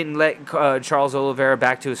why he didn't let Charles Oliveira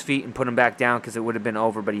back to his feet and put him back down, because it would have been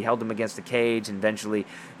over, but he held him against the cage, and eventually,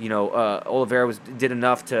 Oliveira did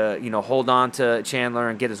enough to, hold on to Chandler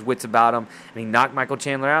and get his wits about him, and he knocked Michael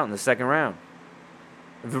Chandler out in the second round.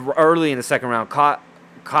 Early in the second round, caught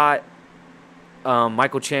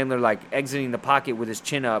Michael Chandler like exiting the pocket with his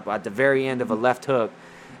chin up at the very end of a left hook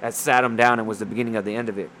that sat him down and was the beginning of the end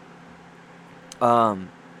of it.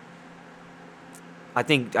 I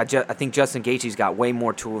think Justin Gaethje's got way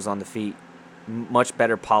more tools on the feet, much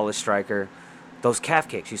better polished striker. Those calf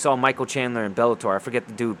kicks. You saw Michael Chandler in Bellator. I forget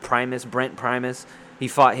the dude, Brent Primus. He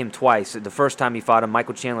fought him twice. The first time he fought him,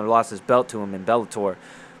 Michael Chandler lost his belt to him in Bellator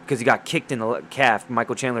because he got kicked in the calf.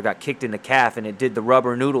 Michael Chandler got kicked in the calf, and it did the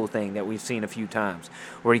rubber noodle thing that we've seen a few times,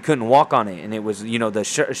 where he couldn't walk on it, and it was,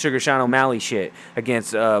 the Sugar Sean O'Malley shit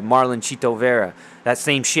against Marlon Chito Vera. That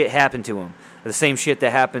same shit happened to him. The same shit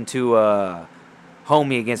that happened to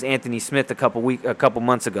Homie against Anthony Smith a couple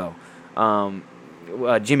months ago.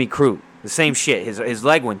 Jimmy Crute, the same shit. His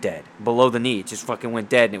leg went dead below the knee. It just fucking went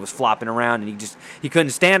dead, and it was flopping around, and he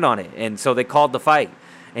couldn't stand on it, and so they called the fight,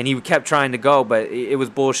 and he kept trying to go, but it was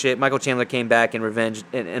bullshit. Michael Chandler came back and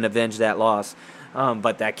avenged that loss,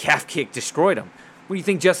 but that calf kick destroyed him. What do you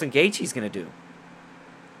think Justin Gaethje's gonna do?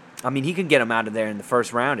 I mean, he can get him out of there in the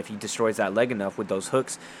first round if he destroys that leg enough with those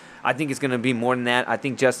hooks. I think it's going to be more than that. I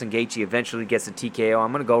think Justin Gaethje eventually gets a TKO.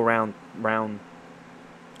 I'm going to go round.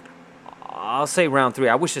 I'll say round 3.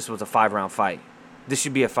 I wish this was a 5-round fight. This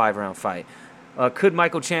should be a 5-round fight. Could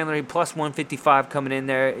Michael Chandler, plus 155 coming in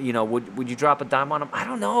there, would you drop a dime on him? I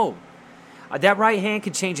don't know. That right hand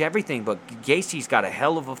could change everything, but Gaethje's got a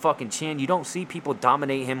hell of a fucking chin. You don't see people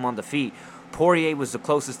dominate him on the feet. Poirier was the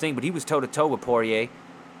closest thing, but he was toe-to-toe with Poirier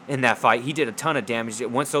in that fight. He did a ton of damage.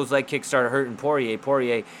 Once those leg kicks started hurting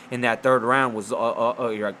Poirier in that third round was,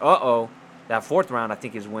 you're like, uh-oh. That fourth round, I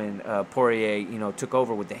think, is when Poirier, took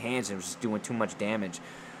over with the hands and was just doing too much damage.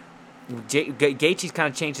 Gaethje's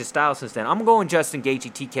kind of changed his style since then. I'm going Justin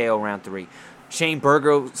Gaethje TKO round 3. Shane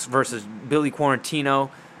Burgos versus Billy Quarantino.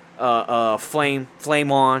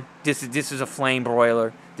 Flame on. This is a flame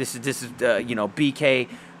broiler. This is BK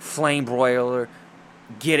flame broiler.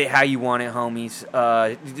 Get it how you want it, homies.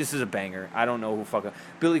 This is a banger. I don't know who fucking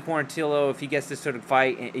Billy Quarantillo. If he gets this sort of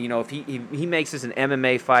fight, if he makes this an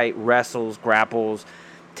MMA fight, wrestles, grapples,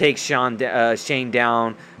 takes Shane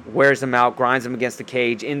down, wears him out, grinds him against the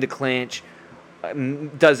cage, in the clinch,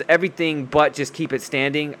 does everything but just keep it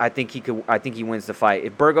standing. I think he wins the fight.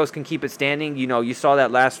 If Burgos can keep it standing, you saw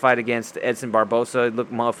that last fight against Edson Barbosa.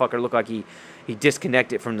 Motherfucker looked like he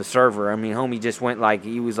disconnected from the server. I mean, homie just went like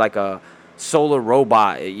he was like a solar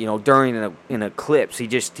robot, during an eclipse. He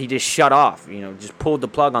just shut off, just pulled the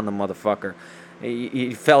plug on the motherfucker.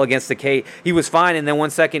 He fell against the cage. He was fine, and then 1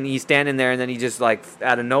 second he's standing there, and then he just like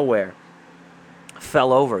out of nowhere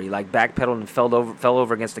fell over. He like backpedaled and fell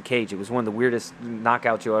over against the cage. It was one of the weirdest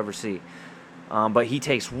knockouts you'll ever see. But he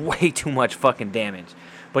takes way too much fucking damage.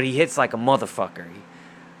 But he hits like a motherfucker.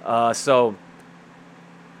 So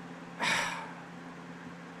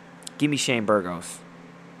give me Shane Burgos.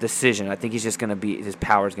 Decision. I think his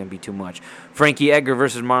power is going to be too much. Frankie Edgar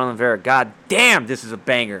versus Marlon Vera. God damn, this is a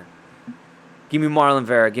banger. Give me Marlon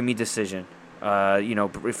Vera. Give me decision.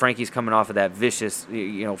 Frankie's coming off of that vicious,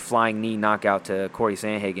 flying knee knockout to Corey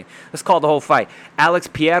Sandhagen. Let's call the whole fight. Alex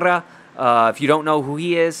Pereira. If you don't know who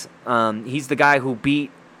he is, he's the guy who beat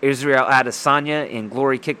Israel Adesanya in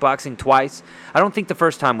Glory Kickboxing twice. I don't think the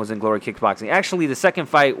first time was in Glory Kickboxing. Actually, the second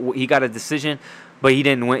fight he got a decision, but he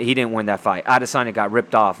didn't win. He didn't win that fight. Adesanya got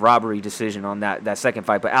ripped off, robbery decision on that second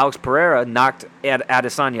fight. But Alex Pereira knocked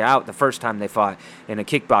Adesanya out the first time they fought in a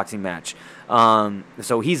kickboxing match.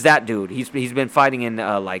 So he's that dude. He's been fighting in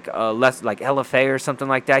like LFA or something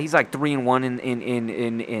like that. He's like 3-1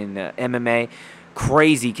 in MMA.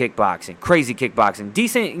 Crazy kickboxing.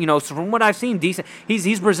 Decent, you know, so from what I've seen, decent.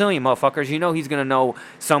 He's Brazilian, motherfuckers. You know he's going to know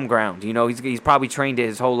some ground. You know, he's probably trained it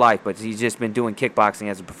his whole life, but he's just been doing kickboxing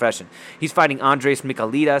as a profession. He's fighting Andres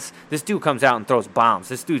Michaelidas. This dude comes out and throws bombs.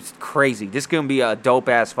 This dude's crazy. This is going to be a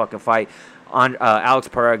dope-ass fucking fight. Alex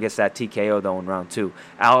Pereira gets that TKO, though, in round 2.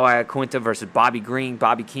 Al Quinta versus Bobby Green.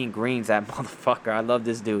 Bobby King Green's that motherfucker. I love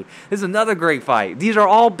this dude. This is another great fight. These are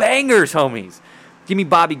all bangers, homies. Give me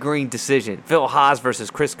Bobby Green, decision. Phil Haas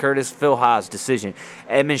versus Chris Curtis. Phil Haas, decision.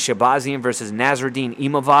 Edmund Shabazian versus Nasruddin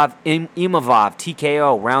Imavov,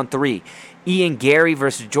 TKO, round 3. Ian Gary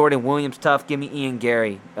versus Jordan Williams, tough. Give me Ian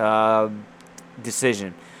Gary,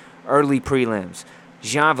 decision. Early prelims.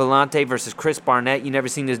 Jean Vellante versus Chris Barnett. You never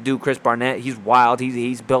seen this dude, Chris Barnett. He's wild.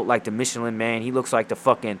 He's built like the Michelin Man. He looks like the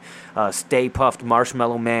fucking Stay Puffed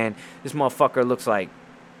Marshmallow Man. This motherfucker looks like...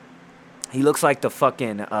 He looks like the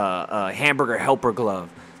fucking hamburger helper glove.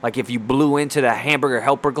 Like if you blew into the hamburger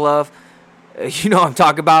helper glove, you know what I'm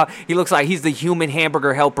talking about? He looks like he's the human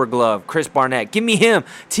hamburger helper glove. Chris Barnett. Give me him.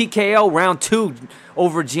 TKO round 2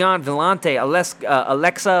 over Gian Vellante.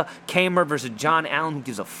 Alexa Kamer versus John Allen. Who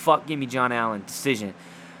gives a fuck? Give me John Allen. Decision.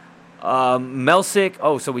 Melsik.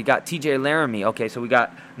 Oh, so we got TJ Laramie. Okay, so we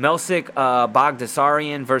got Melsik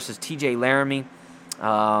Bagdasarian versus TJ Laramie.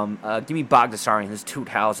 Give me Bagdasarian. This dude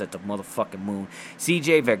howls at the motherfucking moon.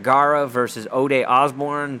 CJ Vergara versus Ode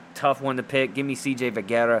Osborne. Tough one to pick. Give me CJ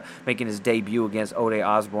Vergara making his debut against Ode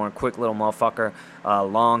Osborne. Quick little motherfucker.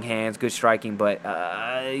 Long hands. Good striking, but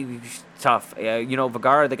tough. You know,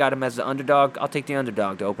 Vergara, they got him as the underdog. I'll take the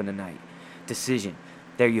underdog to open the night. Decision.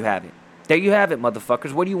 There you have it. There you have it,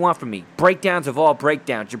 motherfuckers. What do you want from me? Breakdowns of all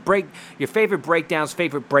breakdowns. Your favorite breakdown's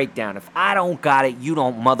favorite breakdown. If I don't got it, you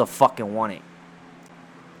don't motherfucking want it.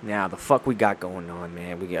 Now, the fuck we got going on,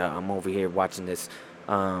 man? I'm over here watching this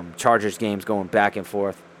Chargers games going back and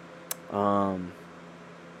forth. What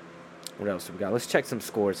else we got? Let's check some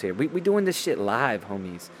scores here. We doing this shit live,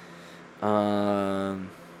 homies.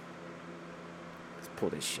 Let's pull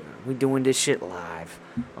this shit up. We doing this shit live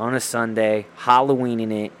on a Sunday,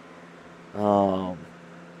 Halloweening it.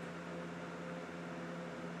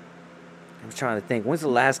 I'm trying to think. When's the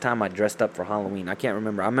last time I dressed up for Halloween? I can't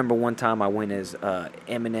remember. I remember one time I went as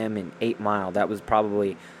Eminem in 8 Mile. That was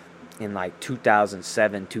probably in like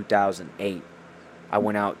 2007, 2008. I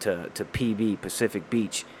went out to PB, Pacific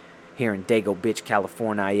Beach, here in Dago Beach,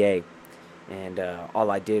 California. And all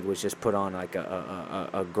I did was just put on like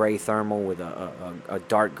a gray thermal with a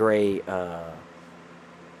dark gray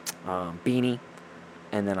beanie.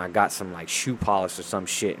 And then I got some like shoe polish or some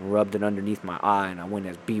shit and rubbed it underneath my eye. And I went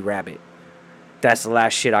as B-Rabbit. That's the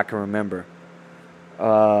last shit I can remember.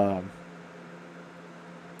 So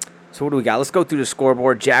what do we got? Let's go through the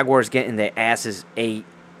scoreboard. Jaguars getting their asses ate.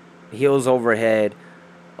 Heels overhead.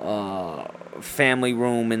 Family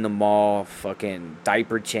room in the mall. Fucking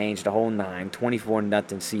diaper change. The whole 9. 24-0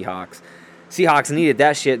 Seahawks. Seahawks needed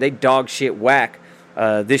that shit. They dog shit whack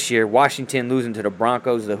this year. Washington losing to the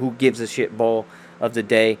Broncos. The who gives a shit bowl of the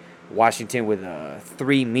day. Washington with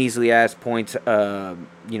 3 measly-ass points, in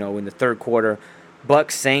the third quarter.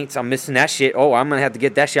 Bucks, Saints, I'm missing that shit. Oh, I'm going to have to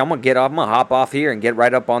get that shit. I'm going to hop off here and get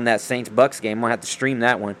right up on that Saints-Bucks game. I'm going to have to stream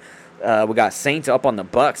that one. We got Saints up on the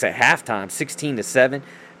Bucks at halftime, 16-7.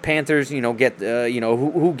 Panthers, get,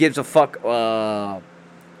 who gives a fuck? Bowl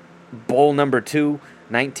number 2.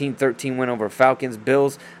 19-13 win over Falcons.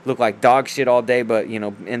 Bills looked like dog shit all day, but,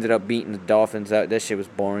 ended up beating the Dolphins. That shit was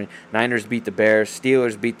boring. Niners beat the Bears.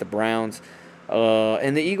 Steelers beat the Browns.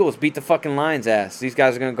 And the Eagles beat the fucking Lions' ass. These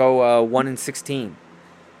guys are going to go 1-16.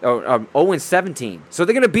 Or 0-17. So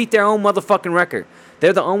they're going to beat their own motherfucking record.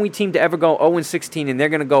 They're the only team to ever go 0-16, and they're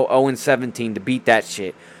going to go 0-17 to beat that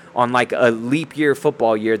shit on like a leap year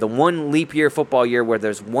football year. The one leap year football year where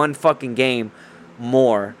there's one fucking game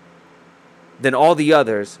more than all the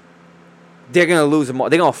others, they're going to lose them all.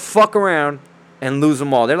 They're going to fuck around and lose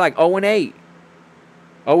them all. They're like 0-8.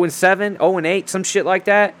 0-7, 0-8, some shit like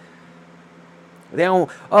that. They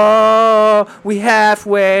don't, we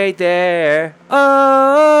halfway there.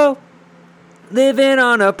 Oh, living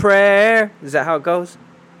on a prayer. Is that how it goes?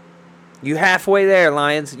 You halfway there,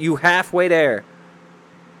 Lions. You halfway there.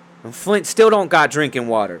 And Flint still don't got drinking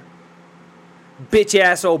water.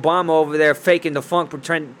 Bitch-ass Obama over there faking the funk,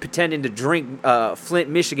 pretending to drink Flint,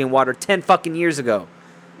 Michigan water 10 fucking years ago.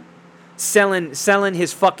 Selling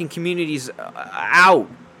his fucking communities out.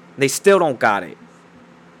 They still don't got it.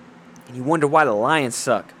 And you wonder why the Lions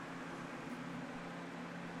suck.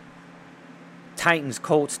 Titans,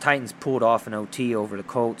 Colts. Titans pulled off an OT over the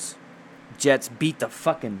Colts. Jets beat the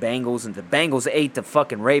fucking Bengals, and the Bengals ate the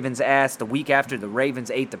fucking Ravens' ass. The week after, the Ravens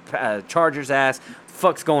ate the Chargers' ass. What the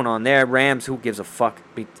fuck's going on there? Rams, who gives a fuck,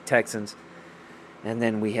 beat the Texans. And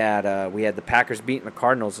then we had the Packers beating the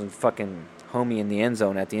Cardinals, and fucking homie in the end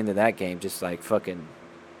zone at the end of that game, just like fucking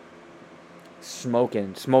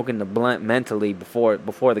smoking the blunt mentally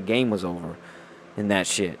before the game was over, and that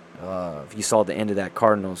shit. If you saw the end of that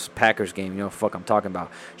Cardinals-Packers game, you know what the fuck I'm talking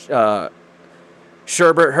about.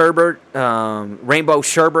 Herbert, Rainbow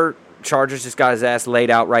Sherbert, Chargers just got his ass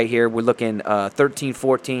laid out right here. We're looking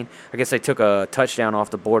 13-14. I guess they took a touchdown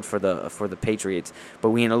off the board for the Patriots,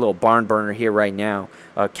 but we in a little barn burner here right now.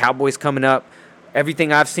 Cowboys coming up.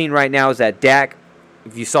 Everything I've seen right now is that Dak,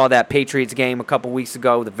 if you saw that Patriots game a couple weeks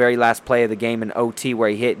ago, the very last play of the game in OT where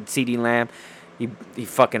he hit CeeDee Lamb, he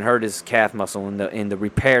fucking hurt his calf muscle in the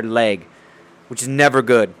repaired leg, which is never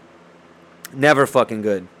good. Never fucking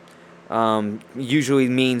good. Usually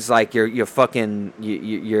means like your fucking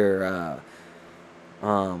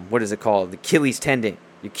what is it called? The Achilles tendon.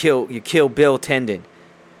 Your Kill Bill tendon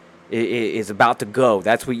is about to go.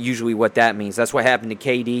 That's usually what that means. That's what happened to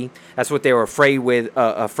KD. That's what they were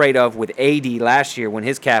afraid of with AD last year when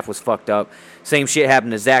his calf was fucked up. Same shit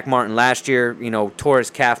happened to Zach Martin last year. You know, tore his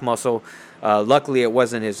calf muscle. Luckily, it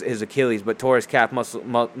wasn't his Achilles, but tore his calf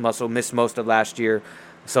muscle. Missed most of last year.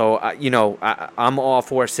 So I'm all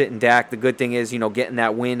for sitting Dak. The good thing is, getting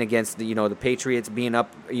that win against the Patriots, being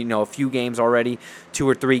up a few games already, 2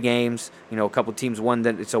 or 3 games. A couple teams won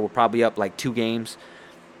that, so we're probably up like 2 games.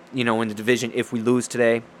 In the division if we lose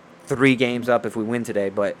today, 3 games up if we win today.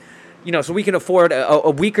 But so we can afford a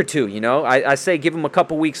week or 2. I say give them a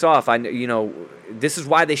couple weeks off. This is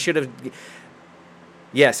why they should have.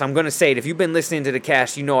 Yes, I'm gonna say it. If you've been listening to the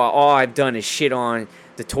cast, all I've done is shit on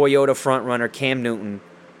the Toyota frontrunner Cam Newton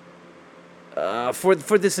for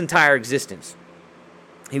this entire existence.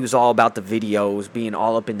 He was all about the videos, being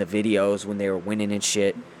all up in the videos when they were winning and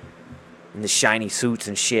shit, in the shiny suits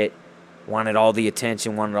and shit. Wanted all the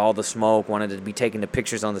attention, wanted all the smoke, wanted to be taking the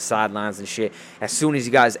pictures on the sidelines and shit. As soon as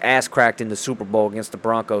he got his ass cracked in the Super Bowl against the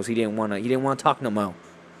Broncos, he didn't want to talk no more.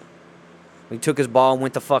 He took his ball and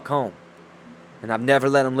went the fuck home. And I've never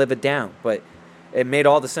let him live it down. But it made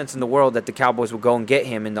all the sense in the world that the Cowboys would go and get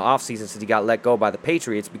him in the offseason since he got let go by the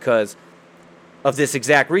Patriots because of this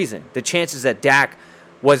exact reason. The chances that Dak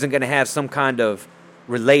wasn't going to have some kind of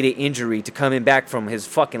related injury to coming back from his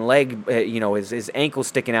fucking leg, his ankle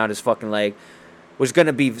sticking out his fucking leg, was going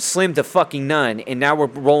to be slim to fucking none. And now we're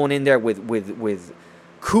rolling in there with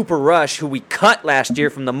Cooper Rush, who we cut last year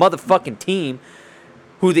from the motherfucking team,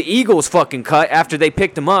 who the Eagles fucking cut after they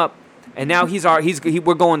picked him up. And now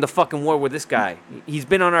we're going to fucking war with this guy. He's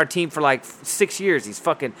been on our team for like 6 years. He's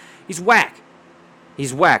whack.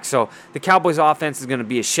 He's whack. So the Cowboys' offense is going to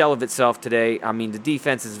be a shell of itself today. I mean, the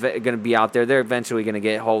defense is going to be out there. They're eventually going to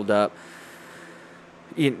get holed up.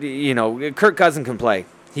 Kirk Cousins can play.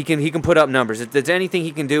 He can put up numbers. If there's anything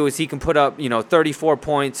he can do is he can put up 34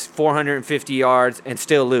 points, 450 yards, and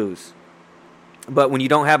still lose. But when you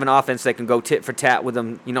don't have an offense that can go tit for tat with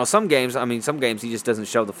him, some games he just doesn't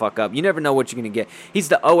show the fuck up. You never know what you're going to get. He's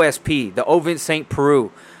the OSP, the Ovin St.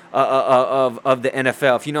 Peru of the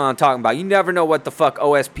NFL, if you know what I'm talking about. You never know what the fuck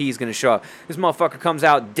OSP is going to show up. This motherfucker comes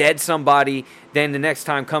out, dead somebody, then the next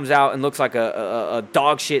time comes out and looks like a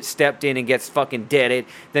dog shit stepped in and gets fucking deaded,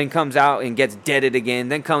 then comes out and gets deaded again,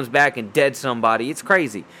 then comes back and dead somebody. It's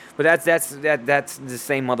crazy. But that's the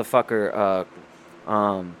same motherfucker,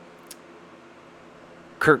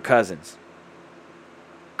 Kirk Cousins,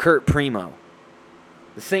 Kurt Primo,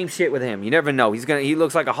 the same shit with him. You never know. He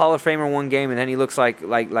looks like a Hall of Famer one game, and then he looks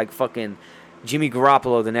like fucking Jimmy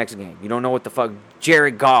Garoppolo the next game. You don't know what the fuck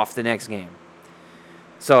Jared Goff the next game.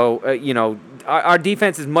 So our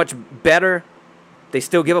defense is much better. They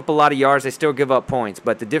still give up a lot of yards. They still give up points,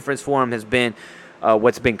 but the difference for them has been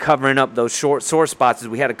what's been covering up those sore spots. Is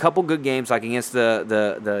we had a couple good games like against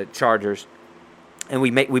the Chargers, and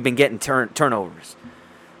we've been getting turnovers.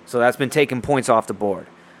 So that's been taking points off the board,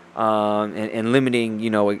 and limiting,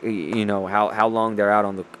 how long they're out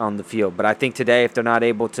on the field. But I think today, if they're not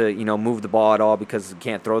able to, move the ball at all because they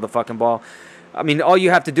can't throw the fucking ball, I mean, all you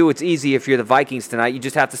have to do, it's easy if you're the Vikings tonight. You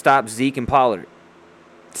just have to stop Zeke and Pollard.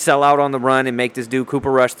 Sell out on the run and make this dude Cooper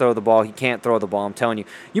Rush throw the ball. He can't throw the ball, I'm telling you.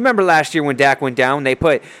 You remember last year when Dak went down, they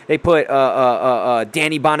put Danny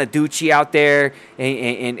Bonaducci out there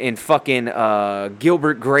and fucking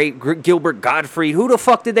Gilbert Godfrey. Who the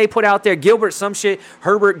fuck did they put out there? Gilbert some shit.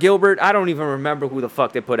 Herbert Gilbert. I don't even remember who the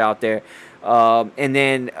fuck they put out there. And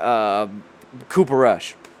then Cooper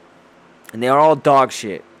Rush. And they're all dog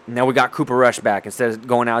shit. Now we got Cooper Rush back instead of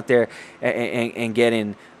going out there and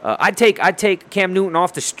getting. I'd take Cam Newton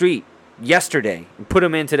off the street. yesterday and put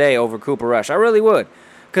him in today over Cooper Rush. I really would.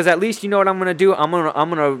 Because at least you know what I'm going to do? I'm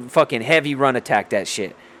gonna fucking heavy run attack that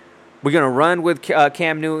shit. We're going to run with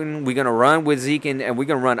Cam Newton. We're going to run with Zeke. And we're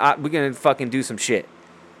going to fucking do some shit.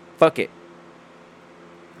 Fuck it.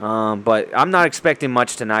 But I'm not expecting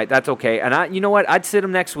much tonight. That's okay. And you know what? I'd sit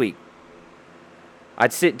him next week.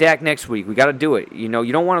 I'd sit Dak next week. We got to do it. You know,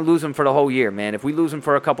 you don't want to lose him for the whole year, man. If we lose him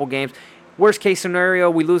for a couple games, worst case scenario,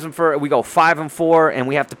 we lose him we go 5-4, and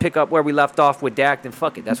we have to pick up where we left off with Dak, then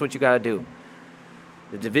fuck it. That's what you got to do.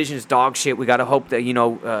 The division's dog shit. We got to hope that, you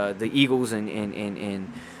know, the Eagles and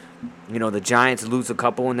you know, the Giants lose a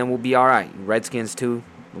couple, and then we'll be all right. Redskins, too.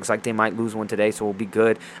 Looks like they might lose one today, so we'll be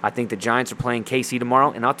good. I think the Giants are playing KC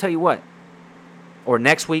tomorrow, and I'll tell you what. Or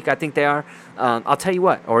next week, I think they are. I'll tell you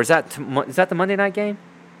what. Or is that the Monday night game?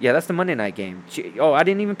 Yeah, that's the Monday night game. Oh, I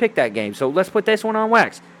didn't even pick that game, so let's put this one on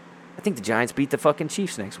wax. I think the Giants beat the fucking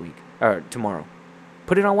Chiefs next week. Or tomorrow.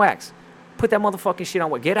 Put it on wax. Put that motherfucking shit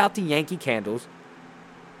on wax. Get out the Yankee candles.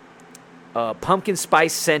 Pumpkin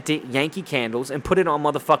spice scented Yankee candles and put it on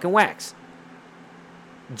motherfucking wax.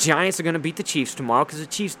 Giants are going to beat the Chiefs tomorrow because the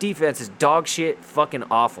Chiefs defense is dog shit fucking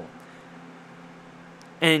awful.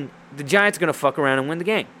 And the Giants are going to fuck around and win the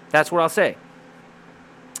game. That's what I'll say.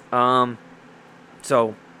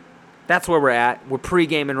 So that's where we're at. We're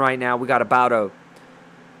pre-gaming right now. We got about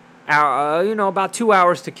about 2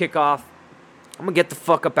 hours to kick off. I'm going to get the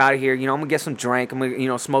fuck up out of here. You know, I'm going to get some drink. I'm going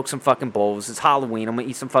to, smoke some fucking bowls. It's Halloween. I'm going to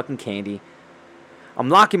eat some fucking candy. I'm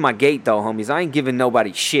locking my gate, though, homies. I ain't giving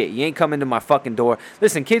nobody shit. You ain't coming to my fucking door.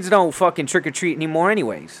 Listen, kids don't fucking trick-or-treat anymore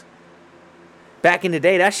anyways. Back in the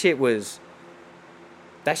day, that shit was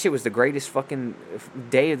the greatest fucking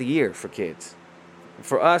day of the year for kids.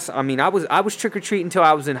 For us, I mean, I was trick-or-treating until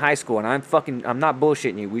I was in high school, and I'm not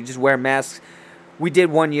bullshitting you. We just wear masks. We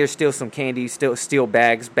did one year steal some candy, steal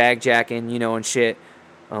bags, bag jacking, and shit,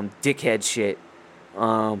 dickhead shit.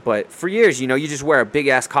 But for years, you just wear a big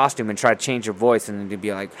ass costume and try to change your voice, and then they'd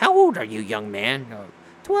be like, "How old are you, young man?"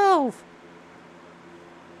 12.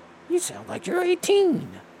 You sound like you're 18.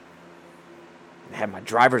 I had my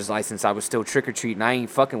driver's license. I was still trick or treating. I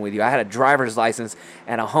ain't fucking with you. I had a driver's license,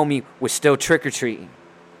 and a homie was still trick or treating.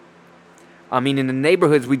 I mean, in the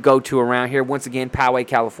neighborhoods we'd go to around here, once again, Poway,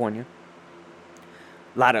 California.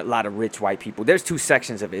 A lot of rich white people. There's two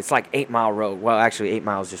sections of it. It's like 8 Mile Road. Well, actually, 8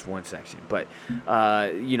 Mile is just one section. But,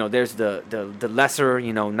 there's the lesser,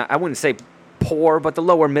 I wouldn't say poor, but the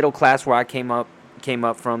lower middle class where I came up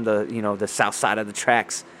from, the south side of the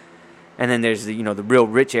tracks. And then there's the real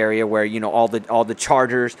rich area where all the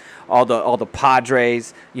Chargers, all the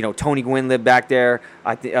Padres, Tony Gwynn lived back there.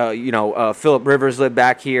 Phillip Rivers lived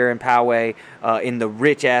back here in Poway, in the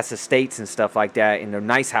rich ass estates and stuff like that, in their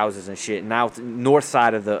nice houses and shit. Now north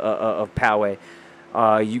side of the of Poway,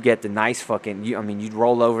 you get the nice fucking. You'd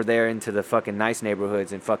roll over there into the fucking nice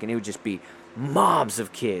neighborhoods and fucking it would just be mobs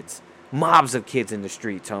of kids in the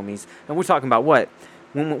streets, homies. And we're talking about what?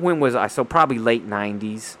 When was I? So probably late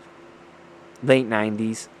 90s. Late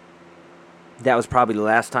 90s. That was probably the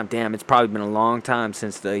last time. Damn, it's probably been a long time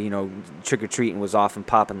since the, trick-or-treating was off and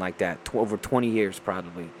popping like that. Over 20 years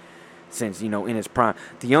probably since, in its prime.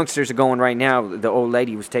 The youngsters are going right now. The old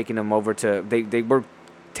lady was taking them over to, they were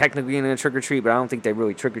technically in a trick-or-treat, but I don't think they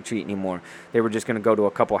really trick-or-treat anymore. They were just going to go to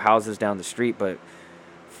a couple houses down the street, but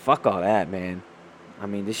fuck all that, man. I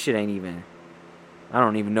mean, this shit ain't even... I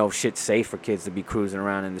don't even know if shit's safe for kids to be cruising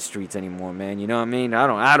around in the streets anymore, man. You know what I mean?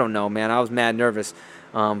 I don't know, man. I was mad nervous,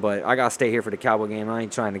 but I gotta stay here for the Cowboy game. I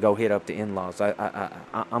ain't trying to go hit up the in-laws.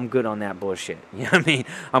 I'm good on that bullshit. You know what I mean?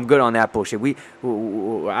 I'm good on that bullshit.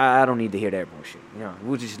 I don't need to hear that bullshit.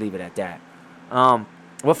 We'll just leave it at that.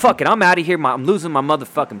 Well, fuck it. I'm out of here. I'm losing my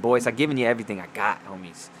motherfucking voice. I'm giving you everything I got,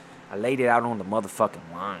 homies. I laid it out on the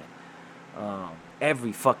motherfucking line.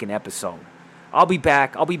 Every fucking episode. I'll be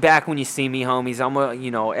back when you see me, homies.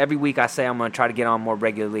 Every week I say I'm going to try to get on more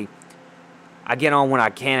regularly. I get on when I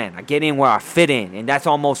can. I get in where I fit in, and that's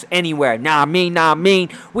almost anywhere. Nah, I mean.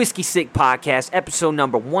 Whiskey Sick Podcast, episode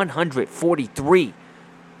number 143.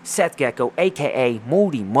 Seth Gecko, a.k.a.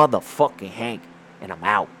 Moody Motherfucking Hank, and I'm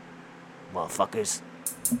out, motherfuckers.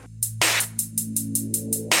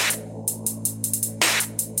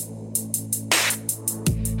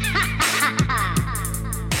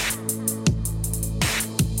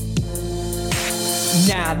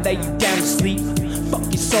 Now I lay you down to sleep. Fuck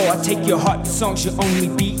your soul, I take your heart, the songs you only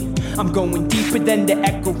beat. I'm going deeper than the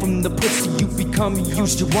echo from the pussy you become. You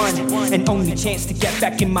used your one and only chance to get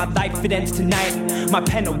back in my life. It ends tonight. My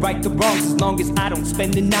pen will right the wrongs as long as I don't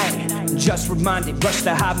spend the night. Just reminded, rush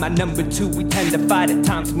to hide my number 2. We tend to fight at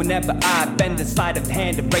times whenever I bend the sleight of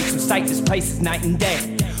hand. Erase from sight, this place is night and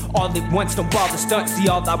day. all at once, don't bother stunt. See,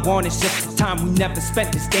 all I want is just the time we never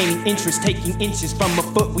spent this gaining interest, taking inches from a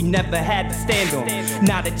foot we never had to stand on.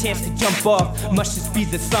 Not a chance to jump off, must just be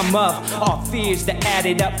the sum of all fears that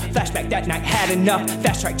added up. Flashback that night had enough.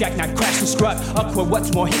 Fast track jackknife crash and strut. Upward,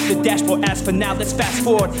 what's more, hit the dashboard. As for now, let's fast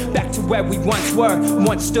forward back to where we once were,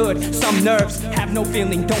 once stood. Some nerves have no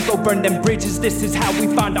feeling, don't go burn them bridges. This is how we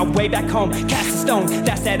find our way back home. Cast a stone,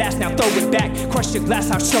 that's that ass, now throw it back. Crush your glass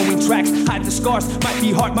house showing tracks. Hide the scars, might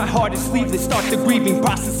be hard, my heart is sleeveless. Start the grieving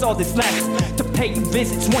process, all this lasts. To pay you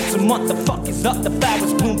visits once a month, the fuck is up, the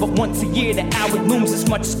flowers bloom. But once a year, the hour looms, as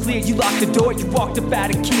much as clear. You lock the door, you walked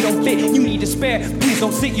about, a key don't fit. You need a spare, please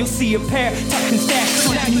don't sit, you'll see a pair. Tucked and stashed,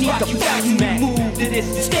 so now you need the fucking man. Move to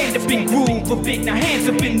this, stand up and groove a bit. Now hands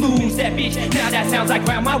up and lose that bitch. Now that sounds like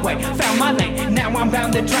round my way. Found my lane, now I'm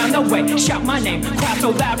bound to drown the way. Shout my name, crowd so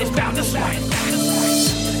loud it's bound to sway.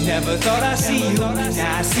 Never thought I'd see you,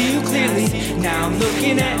 now I see you clearly. Now I'm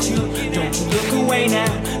looking at you, don't you look away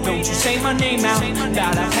now. Don't you say my name out,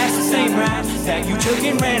 thought I passed the same route. That you took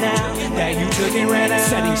and ran out, that you took and ran out.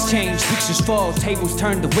 Settings change, pictures fall, tables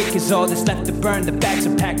turn. The wick is all that's left to burn. The bags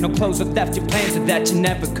are packed, no clothes are left. Your plans are that you're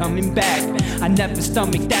never coming back. I never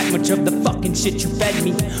stomached that much of the fucking shit you fed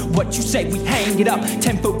me. What you say, we hang it up.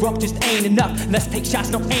 10-foot rope just ain't enough. Let's take shots,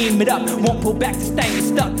 no aim it up. Won't pull back, this thing is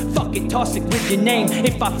stuck. Fuck it, toss it with your name.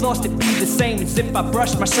 If I've lost it, be the same as if I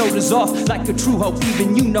brushed my shoulders off. Like a true hope,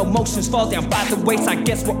 even you know motions fall down by the waist. I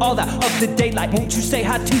guess we're all out of the daylight. Won't you say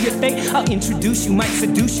hi to your fate? I'll introduce you, might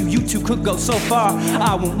seduce you. You two could go so far.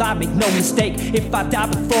 I won't lie, make no mistake. If I die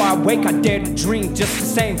before I wake, I dare to dream just the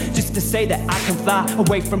same. Just to say that I can fly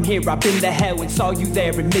away from here. I've been to hell and saw you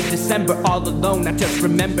there in mid-December, all alone. I just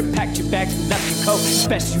remember, packed your bags and left your coat.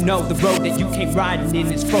 Best you know, the road that you came riding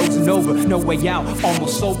in is frozen over. No way out,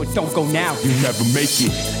 almost sober, don't go now. You never make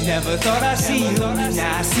it. Never thought I'd see you,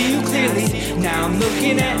 now I see you clearly. Now I'm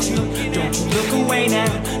looking at you, don't you look away now.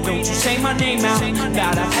 Don't you say my name out,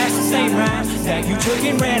 thought I passed the same route. That you took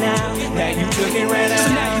and ran out, that you took and ran out.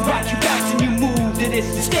 So now you rock, you bounce and you move to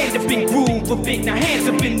this. Stand up and groove a bit, now hands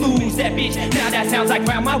up and lose that bitch. Now that sounds like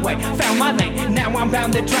round my way, found my lane. Now I'm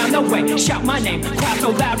bound to drown the way. Shout my name, crowd so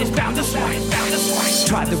loud it's bound to sway, bound to sway.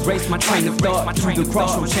 Tried to race my train of thought through the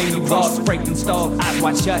crossroad chain you lost, breaking stalled, eyes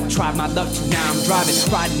wide shut. Tried my luck to now I'm driving,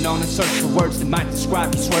 riding on a search for words that might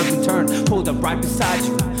describe you. Swerve and turn, pulled up right beside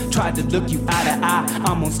you. Tried to look you eye to eye.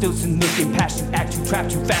 I'm on stilts and looking past you. Act you,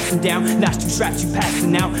 trapped you, fastened down. Last you, strapped you,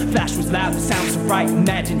 passing out. Flash was loud, the sound so bright.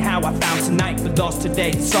 Imagine how I found tonight, but lost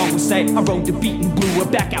today. The song would say I rode the beat and blew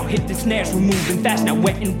her back out. Hit the snares, we're moving fast. Now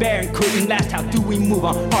wet and bare and couldn't last. How do we move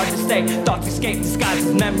on? Hard to say. Thoughts escape, disguised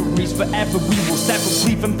as memories. Forever we will sever.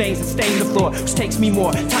 Bleed from veins and stain the floor, which takes me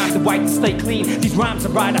more time to wipe the slate clean. These rhymes are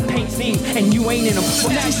right, I paint scenes, and you ain't in them. Well,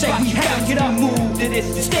 now you say we have to get up, move to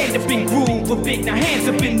this. Stand up and groove a bit. Now hands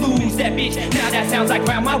up and lose that bitch. Now that sounds like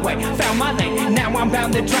round my way. Found my lane. Now I'm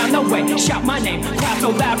bound to drown the way. Shout my name. Crowd so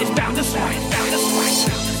loud it's bound to sway. Bound to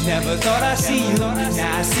sway. Never thought I'd see you.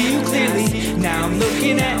 Now I see you clearly. Now I'm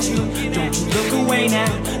looking at you. Don't you look away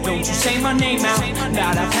now. Don't you say my name out. Now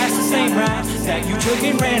I passed the same route. That you took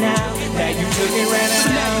and ran out. That you took and ran out. So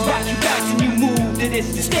now you rock, you bounce and you move to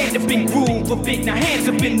this. Stand up and groove a bit. Now hands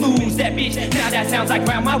up and lose that bitch. Now that sounds like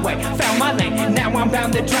round my way. Found my lane. Now I'm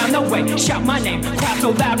bound to drown the way. Shout my name. Crowd so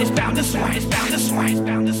loud it's bound to sway. It's bound to sway. It's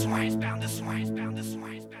bound to sway. It's bound to sway.